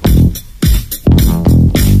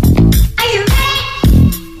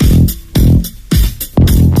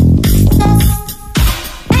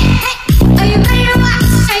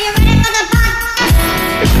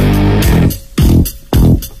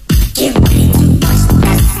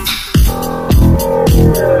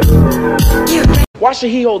 Why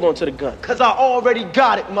should he hold on to the gun? Cause I already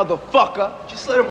got it, motherfucker. Just let him